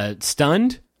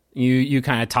stunned. You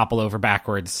kind of topple over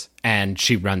backwards, and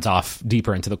she runs off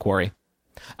deeper into the quarry.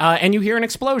 And you hear an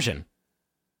explosion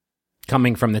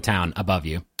coming from the town above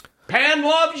you. Pan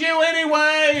loves you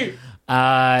anyway!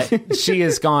 She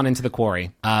is gone into the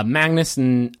quarry. Magnus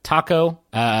and Taako,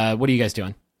 what are you guys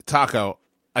doing? Taako,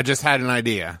 I just had an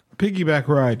idea. Piggyback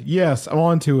ride. Yes, I'm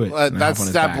on to it. That's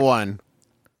step one.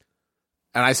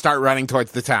 And I start running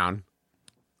towards the town.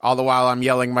 All the while I'm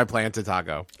yelling my plan to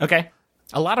Taako. Okay.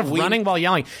 A lot of running while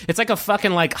yelling. It's like a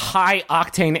fucking like high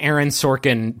octane Aaron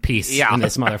Sorkin piece in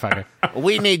this motherfucker.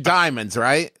 We need diamonds,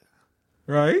 right?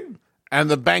 Right? And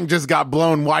the bank just got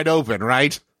blown wide open,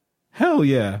 right? Hell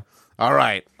yeah. All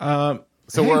right. So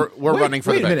we're running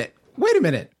for the bank. Wait a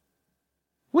minute.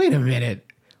 We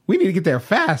need to get there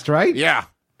fast, right? Yeah.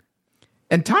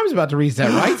 And time's about to reset,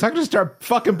 right? So I can just start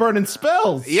fucking burning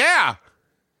spells. Yeah.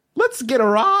 Let's get a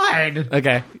ride.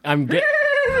 Okay.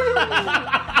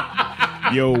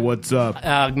 Yo, what's up?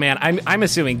 Man, I'm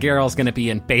assuming Geralt's going to be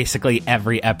in basically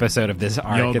every episode of this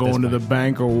arc. Y'all going to the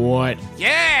bank or what?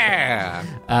 Yeah.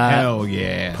 Hell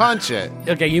yeah. Punch it.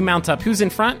 Okay, you mount up. Who's in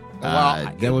front?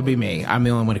 That would be me. I'm the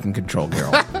only one who can control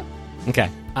Geralt. Okay.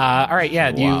 All right,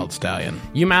 yeah. Wild stallion.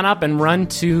 You mount up and run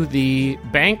to the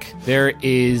bank. There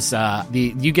is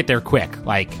you get there quick.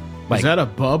 Like is that a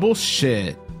bubble?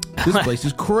 Shit. This place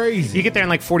is crazy. You get there in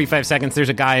like 45 seconds. There's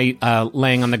a guy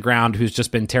laying on the ground who's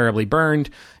just been terribly burned,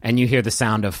 and you hear the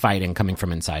sound of fighting coming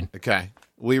from inside. Okay.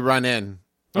 We run in.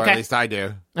 Or at least I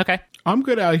do. Okay. I'm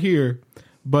good out here,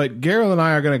 but Geralt and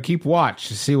I are going to keep watch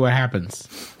to see what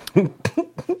happens.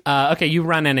 Okay, you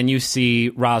run in and you see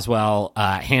Roswell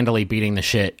handily beating the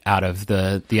shit out of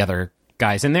the other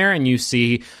guys in there, and you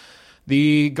see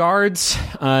the guards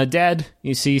dead.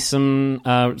 You see some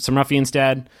ruffians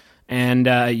dead,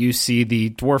 and you see the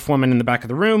dwarf woman in the back of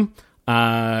the room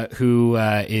who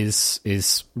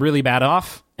is really bad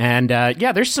off. And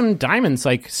there's some diamonds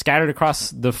like scattered across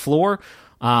the floor.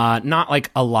 Not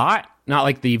like a lot. Not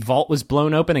like the vault was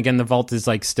blown open. Again, the vault is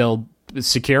like still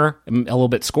secure, a little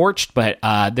bit scorched, but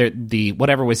the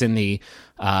whatever was in the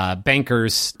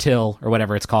banker's till or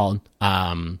whatever it's called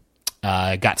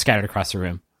got scattered across the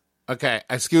room. Okay,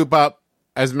 I scoop up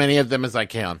as many of them as I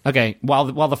can. Okay, while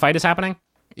the fight is happening.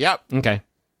 Yep. Okay.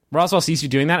 Roswell sees you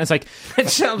doing that. It's like it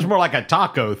sounds more like a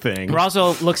taco thing.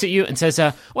 Roswell looks at you and says,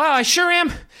 "Well, I sure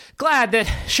am glad that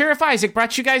Sheriff Isaac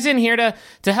brought you guys in here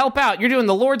to help out. You're doing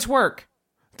the Lord's work."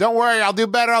 Don't worry, I'll do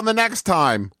better on the next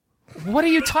time. What are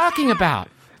you talking about?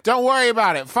 Don't worry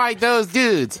about it. Fight those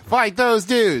dudes. Fight those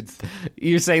dudes.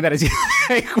 You say that as you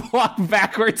walk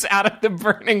backwards out of the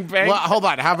burning bank. Well, hold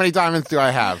on. How many diamonds do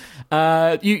I have?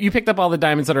 You picked up all the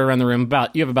diamonds that are around the room.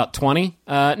 You have about 20.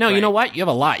 No, right. You know what? You have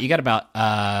a lot. You got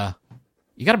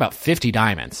about 50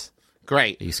 diamonds.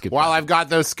 Great. While I've got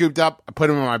those scooped up, I put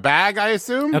them in my bag, I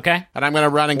assume. Okay. And I'm going to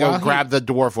run and go grab the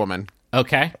dwarf woman.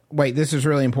 Okay. Wait, this is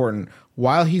really important.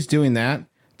 While he's doing that,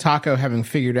 Taako, having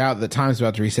figured out that time's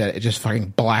about to reset, it just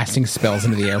fucking blasting spells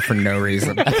into the air for no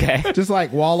reason. Okay. Just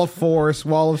like wall of force,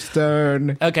 wall of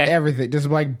stone. Okay. Everything. Just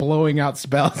like blowing out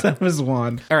spells out of his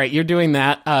wand. All right, you're doing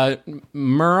that.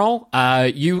 Merle,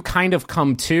 you kind of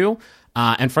come to,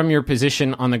 and from your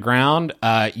position on the ground,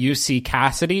 you see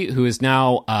Cassidy, who is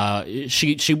now,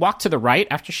 she walked to the right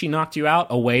after she knocked you out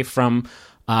away from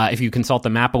if you consult the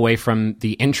map away from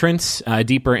the entrance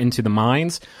deeper into the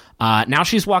mines. Now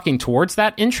she's walking towards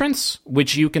that entrance,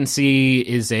 which you can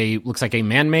see looks like a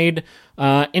man-made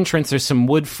entrance. There's some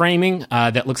wood framing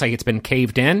that looks like it's been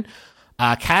caved in.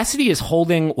 Cassidy is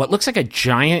holding what looks like a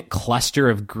giant cluster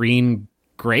of green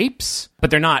grapes, but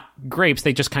they're not grapes.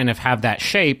 They just kind of have that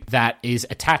shape that is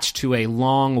attached to a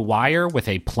long wire with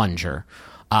a plunger.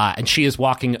 And she is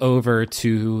walking over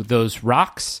to those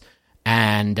rocks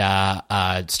and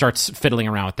starts fiddling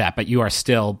around with that, but you are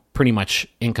still pretty much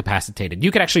incapacitated.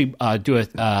 You could actually do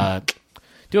a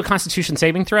Constitution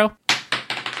saving throw.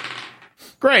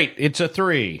 Great, it's a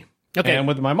 3. Okay, and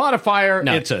with my modifier,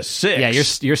 it's a 6. Yeah,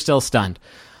 you're still stunned.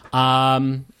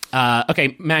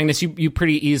 Okay, Magnus, you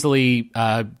pretty easily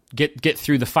get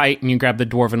through the fight, and you grab the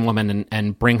dwarven woman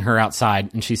and bring her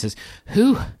outside, and she says,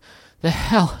 "Who the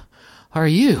hell are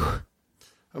you?"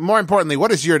 More importantly,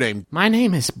 what is your name? My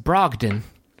name is Brogdon.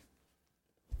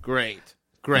 Great.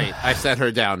 I set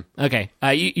her down. Okay,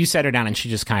 you set her down, and she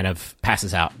just kind of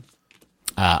passes out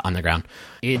on the ground.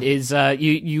 It is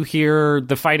you hear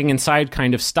the fighting inside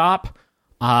kind of stop,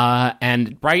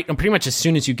 and pretty much as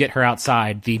soon as you get her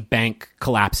outside, the bank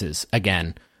collapses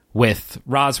again with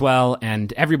Roswell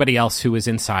and everybody else who is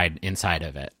inside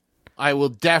of it. I will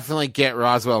definitely get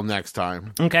Roswell next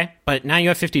time. Okay, but now you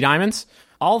have 50 diamonds.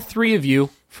 All three of you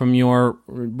from your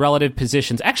relative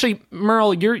positions. Actually,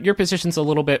 Merle, your position's a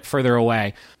little bit further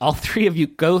away. All three of you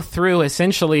go through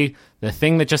essentially the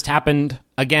thing that just happened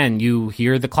again. You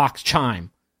hear the clock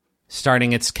chime,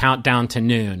 starting its countdown to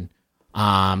noon.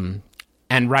 And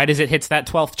right as it hits that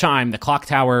 12th chime, the clock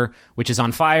tower, which is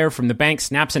on fire from the bank,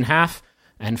 snaps in half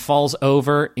and falls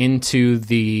over into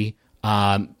the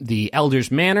Elder's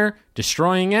Manor,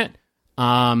 destroying it.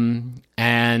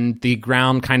 And the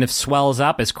ground kind of swells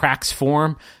up as cracks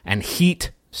form, and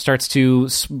heat starts to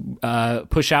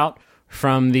push out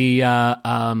from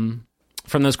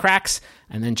from those cracks.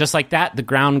 And then just like that, the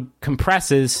ground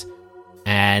compresses,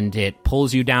 and it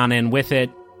pulls you down in with it,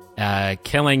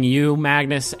 killing you,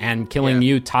 Magnus, and killing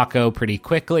you, Taako, pretty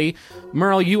quickly.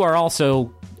 Merle, you are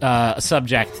also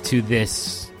subject to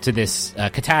this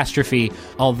catastrophe,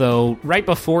 although right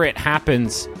before it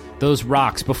happens, those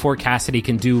rocks, before Cassidy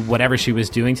can do whatever she was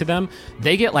doing to them,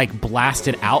 they get like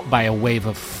blasted out by a wave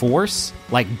of force,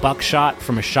 like buckshot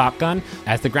from a shotgun.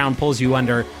 As the ground pulls you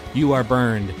under, you are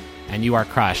burned, and you are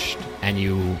crushed, and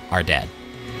you are dead.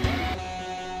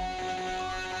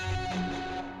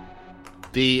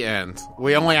 The end.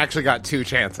 We only actually got 2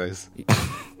 chances.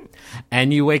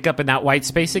 And you wake up in that white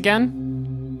space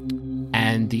again,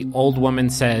 and the old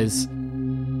woman says,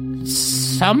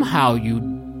 "Somehow you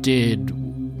did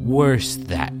worse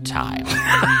that time."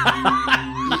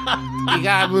 You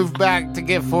gotta move back to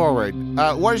get forward.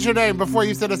 What is your name before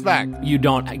you send us back? You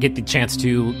don't get the chance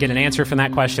to get an answer from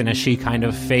that question as she kind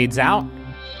of fades out,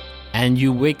 and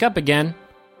you wake up again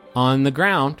on the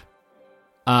ground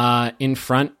in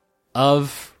front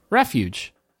of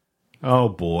Refuge. Oh,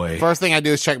 boy. First thing I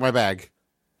do is check my bag.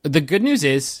 The good news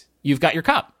is you've got your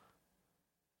cup.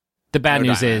 The bad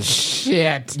news is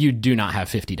shit, you do not have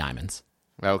 50 diamonds.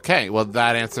 Okay, well,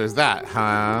 that answers that, huh?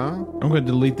 I'm going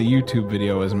to delete the YouTube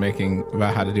video I was making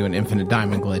about how to do an infinite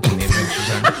diamond glitch in the Adventure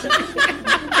Zone.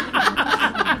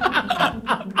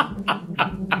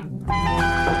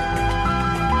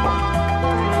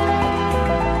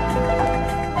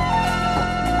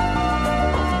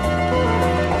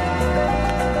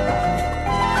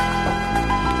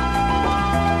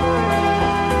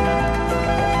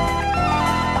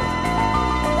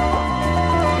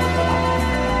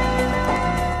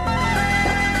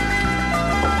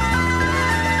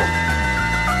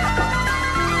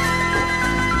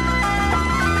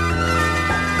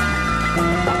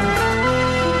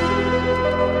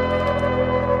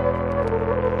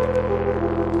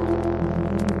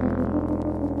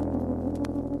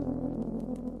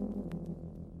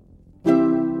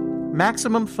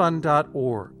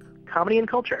 MaximumFun.org. Comedy and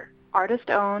culture. Artist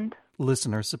owned.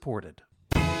 Listener supported.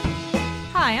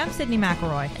 Hi, I'm Sydney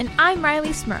McElroy. And I'm Riley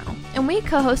Smurl. And we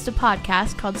co-host a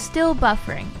podcast called Still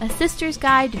Buffering, a sister's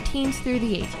guide to teens through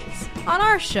the ages. On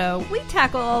our show, we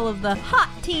tackle all of the hot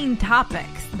teen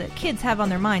topics that kids have on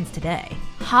their minds today.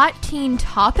 Hot teen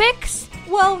topics?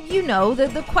 Well, you know,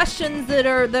 the questions that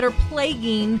are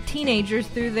plaguing teenagers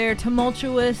through their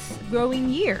tumultuous growing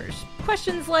years.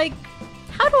 Questions like,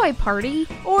 how do I party?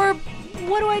 Or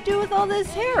what do I do with all this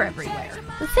hair everywhere?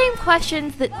 The same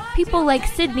questions that people like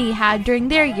Sydney had during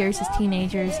their years as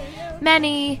teenagers.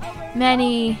 Many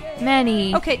many.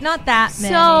 Okay, not that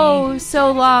many.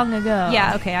 So long ago.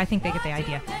 Yeah, okay, I think they get the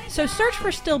idea. So search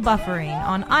for Still Buffering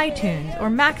on iTunes or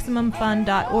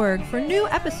MaximumFun.org for new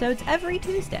episodes every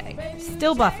Tuesday.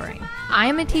 Still Buffering.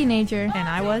 I'm a teenager. And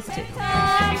I was too.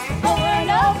 Over and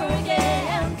over again.